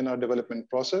adaptation in our development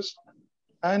process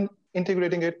and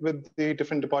integrating it with the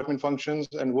different department functions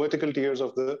and vertical tiers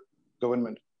of the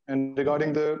government. And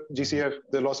regarding the GCF,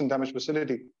 the loss and damage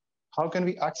facility, how can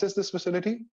we access this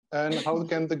facility and how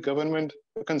can the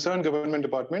concerned government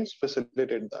departments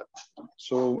facilitate that?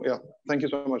 So yeah, thank you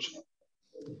so much.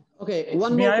 Okay,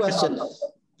 one more question.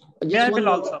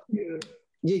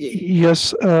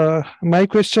 Yes, my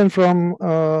question from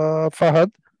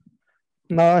Fahad.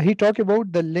 Now he talked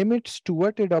about the limits to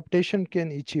what adaptation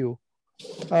can achieve.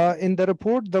 In the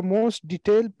report, the most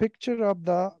detailed picture of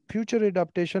the future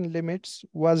adaptation limits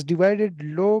was divided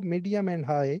low, medium, and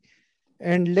high,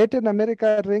 and Latin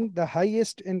America ranked the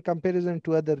highest in comparison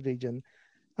to other regions.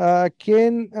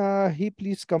 Can he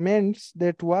please comment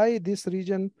that why this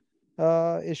region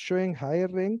is showing higher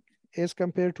rank as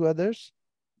compared to others?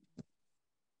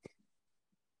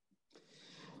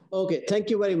 Okay, thank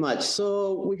you very much.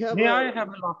 So we have. May I have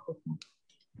a last question?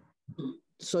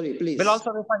 Sorry, please. Well,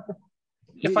 also,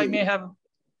 if I may have.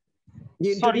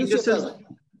 Sorry, this is.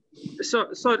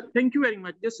 So thank you very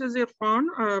much. This is Irfan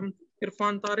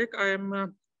Tariq. I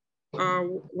am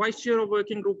Vice Chair of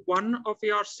Working Group 1 of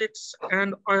AR6,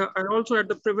 and I also had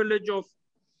the privilege of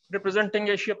representing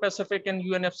Asia Pacific and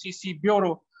UNFCCC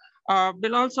Bureau.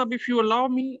 Bilal Saab, if you allow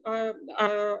me, I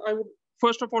would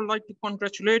first of all like to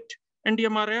congratulate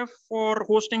NDRMF for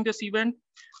hosting this event.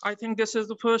 I think this is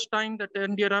the first time that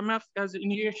NDRMF has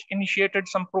initiated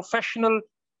some professional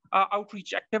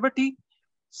outreach activity.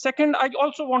 Second, I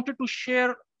also wanted to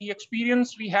share the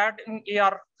experience we had in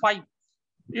AR5.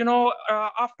 You know,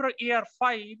 after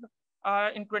AR5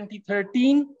 in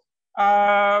 2013,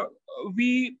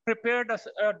 we prepared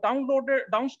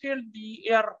downscaled the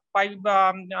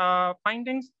AR5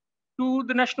 findings to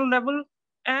the national level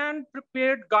and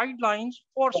prepared guidelines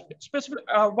for specific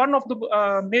one of the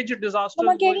major disasters.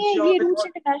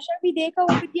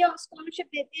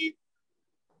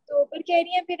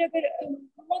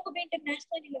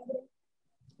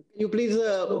 You please,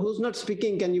 who's not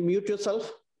speaking, can you mute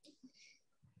yourself?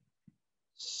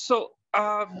 So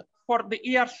for the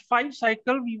AR5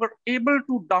 cycle, we were able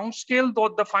to downscale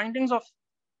the findings of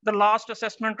the last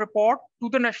assessment report to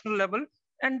the national level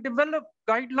and develop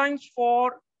guidelines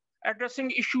for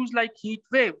addressing issues like heat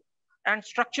wave and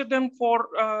structure them for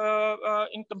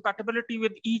incompatibility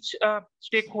with each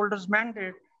stakeholder's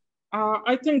mandate.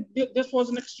 I think this was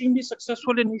an extremely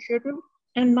successful initiative.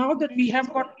 And now that we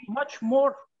have got much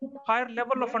more higher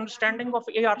level of understanding of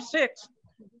AR6,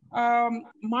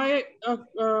 my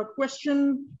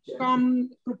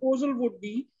proposal would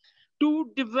be to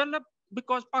develop,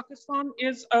 because Pakistan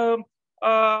is a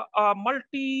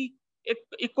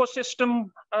multi-ecosystem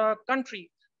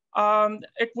country,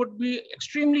 it would be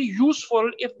extremely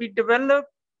useful if we develop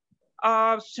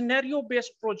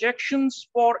scenario-based projections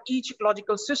for each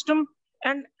ecological system,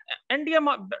 and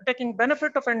taking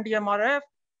benefit of NDRMF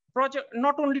project,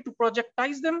 not only to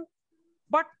projectize them,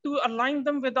 but to align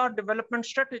them with our development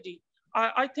strategy.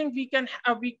 I think we can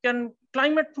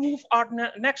climate-proof our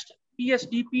next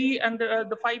PSDP and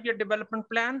the 5-year development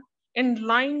plan in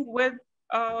line with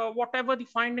whatever the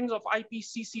findings of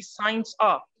IPCC science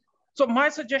are. So my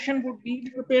suggestion would be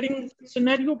preparing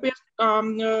scenario-based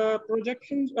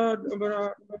projections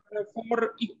for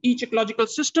each ecological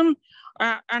system.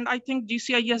 And I think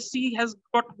GCISC has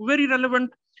got very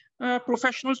relevant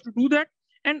professionals to do that.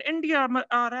 And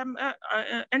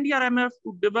NDRMF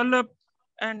to develop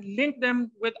and link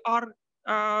them with our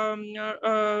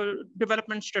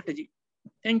development strategy.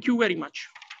 Thank you very much.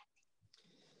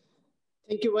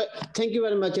 Thank you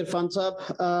very much, Irfan Saab.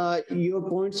 Your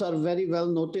points are very well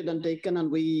noted and taken, and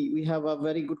we have a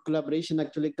very good collaboration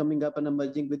actually coming up and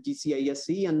emerging with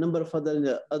GCISC and a number of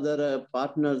other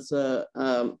partners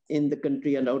in the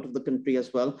country and out of the country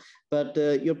as well. But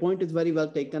your point is very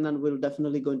well taken, and we're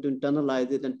definitely going to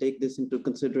internalize it and take this into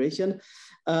consideration.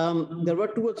 There were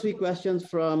 2 or 3 questions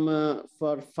for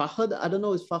Fahad. I don't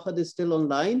know if Fahad is still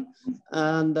online,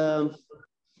 and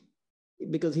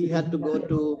because he had to go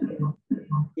to.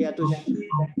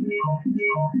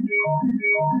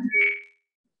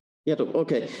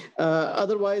 Okay.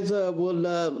 Otherwise, we'll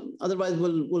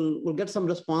get some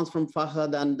response from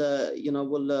Fahad, and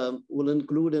we'll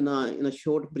include in a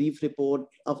short brief report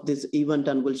of this event,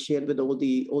 and we'll share with all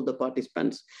the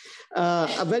participants.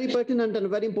 A very pertinent and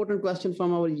very important question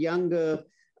from our young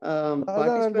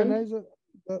participant.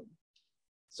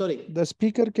 Sorry. The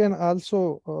speaker can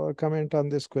also comment on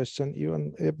this question,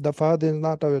 even if the Fahad is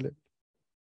not available.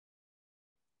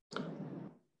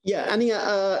 Yeah,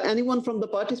 anyone from the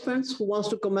participants who wants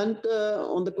to comment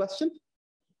on the question?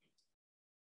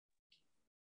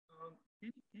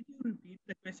 Can you repeat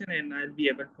the question and I'll be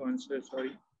able to answer?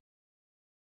 Sorry.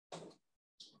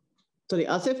 Sorry,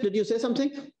 Asif, did you say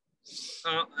something?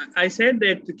 I said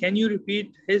that, can you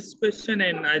repeat his question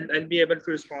and I'll be able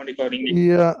to respond accordingly.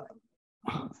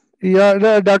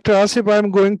 Yeah, Dr. Asif, I'm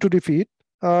going to repeat.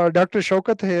 Dr.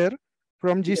 Shaukat here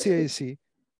from GCIC.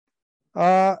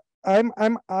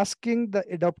 I'm asking the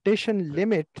adaptation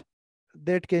limit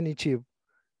that can achieve.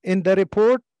 In the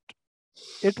report,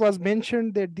 it was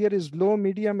mentioned that there is low,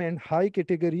 medium, and high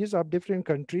categories of different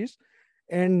countries,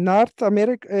 and North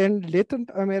America and Latin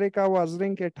America was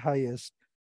ranked at highest.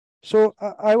 So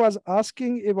I was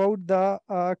asking about the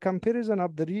comparison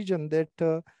of the region. That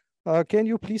can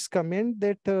you please comment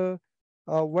that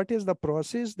what is the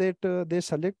process that they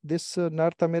select this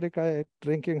North America at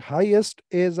ranking highest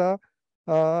as a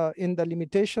in the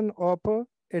limitation of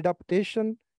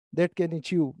adaptation that can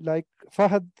achieve? Like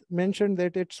Fahad mentioned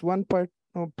that it's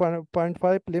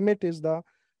 1.5 limit is the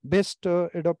best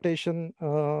adaptation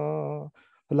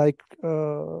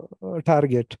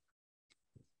target.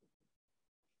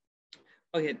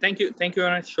 Okay, thank you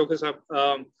very much, Shaukat.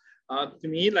 To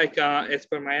me, as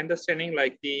per my understanding,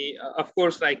 of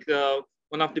course,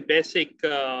 one of the basic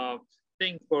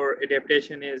thing for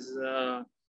adaptation is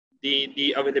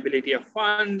the availability of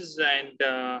funds and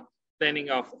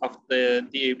planning of the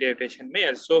adaptation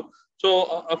measures.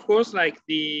 So of course,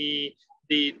 the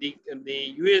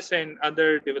US and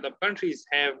other developed countries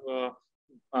have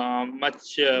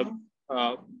much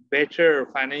better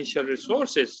financial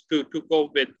resources to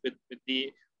cope with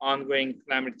the ongoing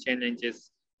climate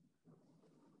challenges.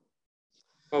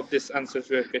 Hope this answers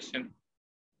your question.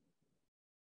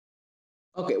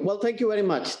 Okay, well, thank you very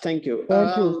much. Thank you.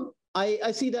 Thank you.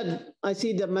 I see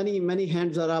that many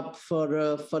hands are up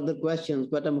for further questions,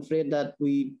 but I'm afraid that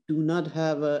we do not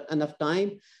have enough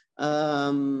time.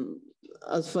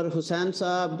 As for Hussain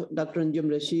Saab, Dr. Anjum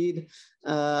Rashid,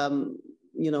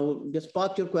 just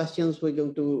park your questions. We're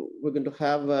going to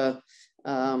have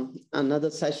another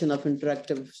session of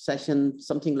interactive session,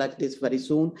 something like this very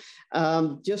soon.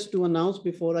 Just to announce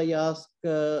before I ask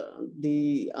for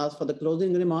the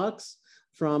closing remarks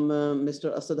from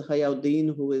Mr. Asad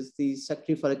Hayauddin, who is the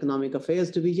Secretary for Economic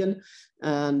Affairs Division.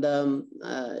 And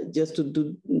just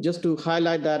to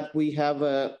highlight that we have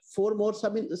 4 more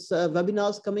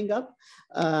webinars coming up.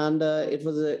 And it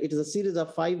is a series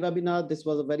of 5 webinars. This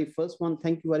was the very first one.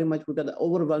 Thank you very much. We got an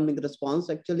overwhelming response,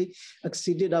 actually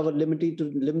exceeded our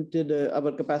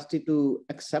our capacity to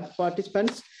accept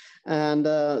participants. And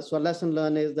so a lesson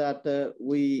learned is that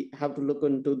we have to look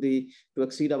into to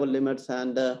exceed our limits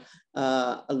and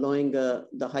allowing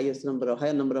the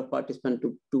higher number of participants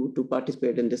to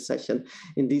participate in this session,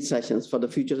 in these sessions for the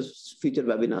future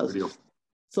webinars. Video.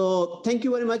 So thank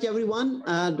you very much, everyone.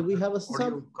 Do we have a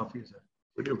audio copy, sir?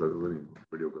 Video.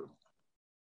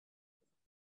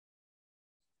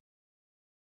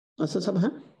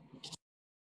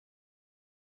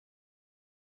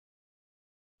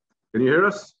 Can you hear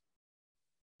us?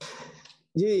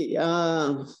 Ji,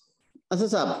 Asad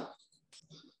Sahab,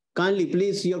 kindly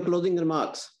please your closing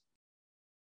remarks.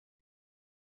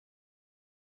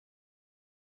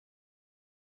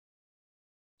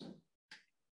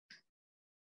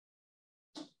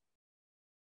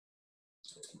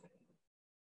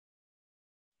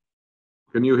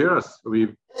 Can you hear us?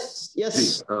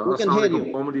 Yes, we can hear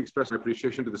you. Formally express my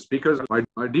appreciation to the speakers.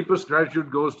 My deepest gratitude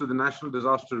goes to the National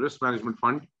Disaster Risk Management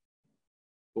Fund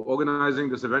for organizing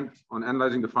this event on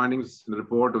analyzing the findings in the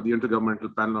report of the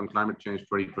Intergovernmental Panel on Climate Change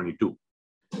 2022.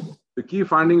 The key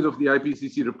findings of the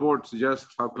IPCC report suggest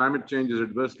how climate change is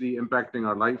adversely impacting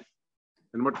our life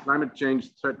and what climate change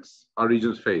threats our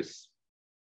regions face,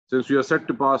 since we are set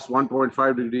to pass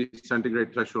 1.5 degrees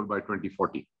centigrade threshold by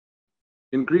 2040.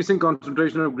 Increasing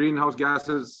concentration of greenhouse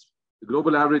gases, the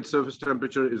global average surface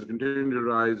temperature is continuing to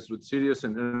rise with serious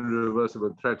and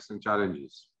irreversible threats and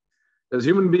challenges. As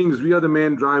human beings, we are the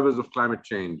main drivers of climate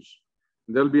change.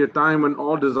 There'll be a time when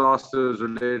all disasters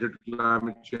related to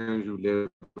climate change will be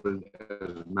labeled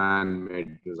as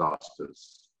man-made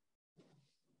disasters.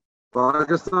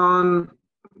 Pakistan,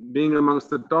 being amongst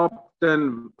the top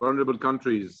 10 vulnerable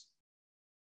countries,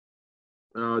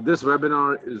 this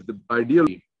webinar is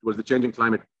ideally towards the changing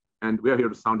climate, and we are here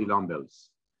to sound the alarm bells.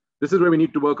 This is where we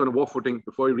need to work on a war footing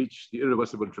before we reach the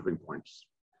irreversible tripping points.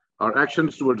 Our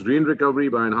actions towards green recovery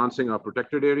by enhancing our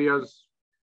protected areas,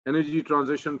 energy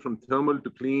transition from thermal to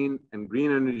clean and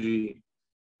green energy,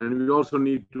 and we also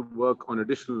need to work on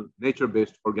additional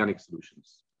nature-based organic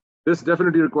solutions. This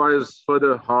definitely requires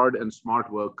further hard and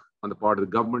smart work on the part of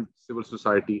the government, civil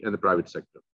society, and the private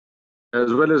sector,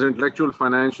 as well as intellectual,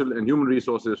 financial, and human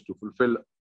resources to fulfill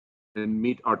and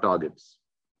meet our targets.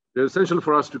 It is essential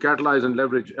for us to catalyze and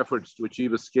leverage efforts to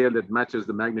achieve a scale that matches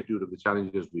the magnitude of the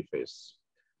challenges we face.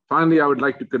 Finally, I would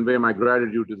like to convey my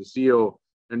gratitude to the CEO,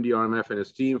 NDRMF, and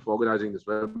his team for organizing this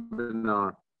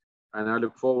webinar, and I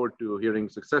look forward to hearing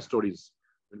success stories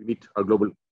when we meet our global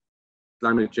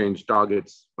climate change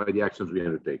targets by the actions we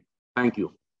undertake. Thank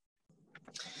you.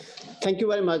 Thank you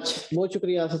very much. Bahut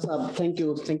shukriya, Asad Sahab. Thank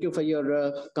you. Thank you for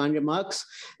your kind remarks.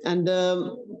 And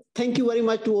thank you very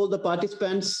much to all the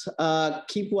participants.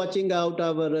 Keep watching out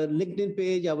our LinkedIn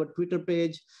page, our Twitter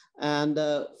page, and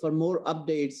for more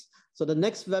updates. So the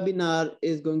next webinar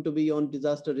is going to be on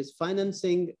disaster risk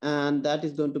financing, and that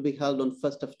is going to be held on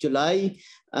 1st of July.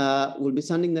 We'll be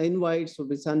sending the invites, we'll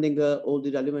be sending all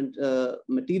the relevant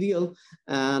material.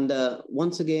 And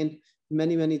once again,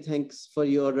 many thanks for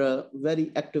your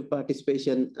very active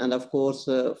participation, and of course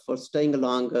for staying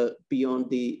along beyond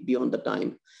the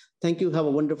time. Thank you. Have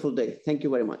a wonderful day. Thank you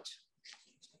very much.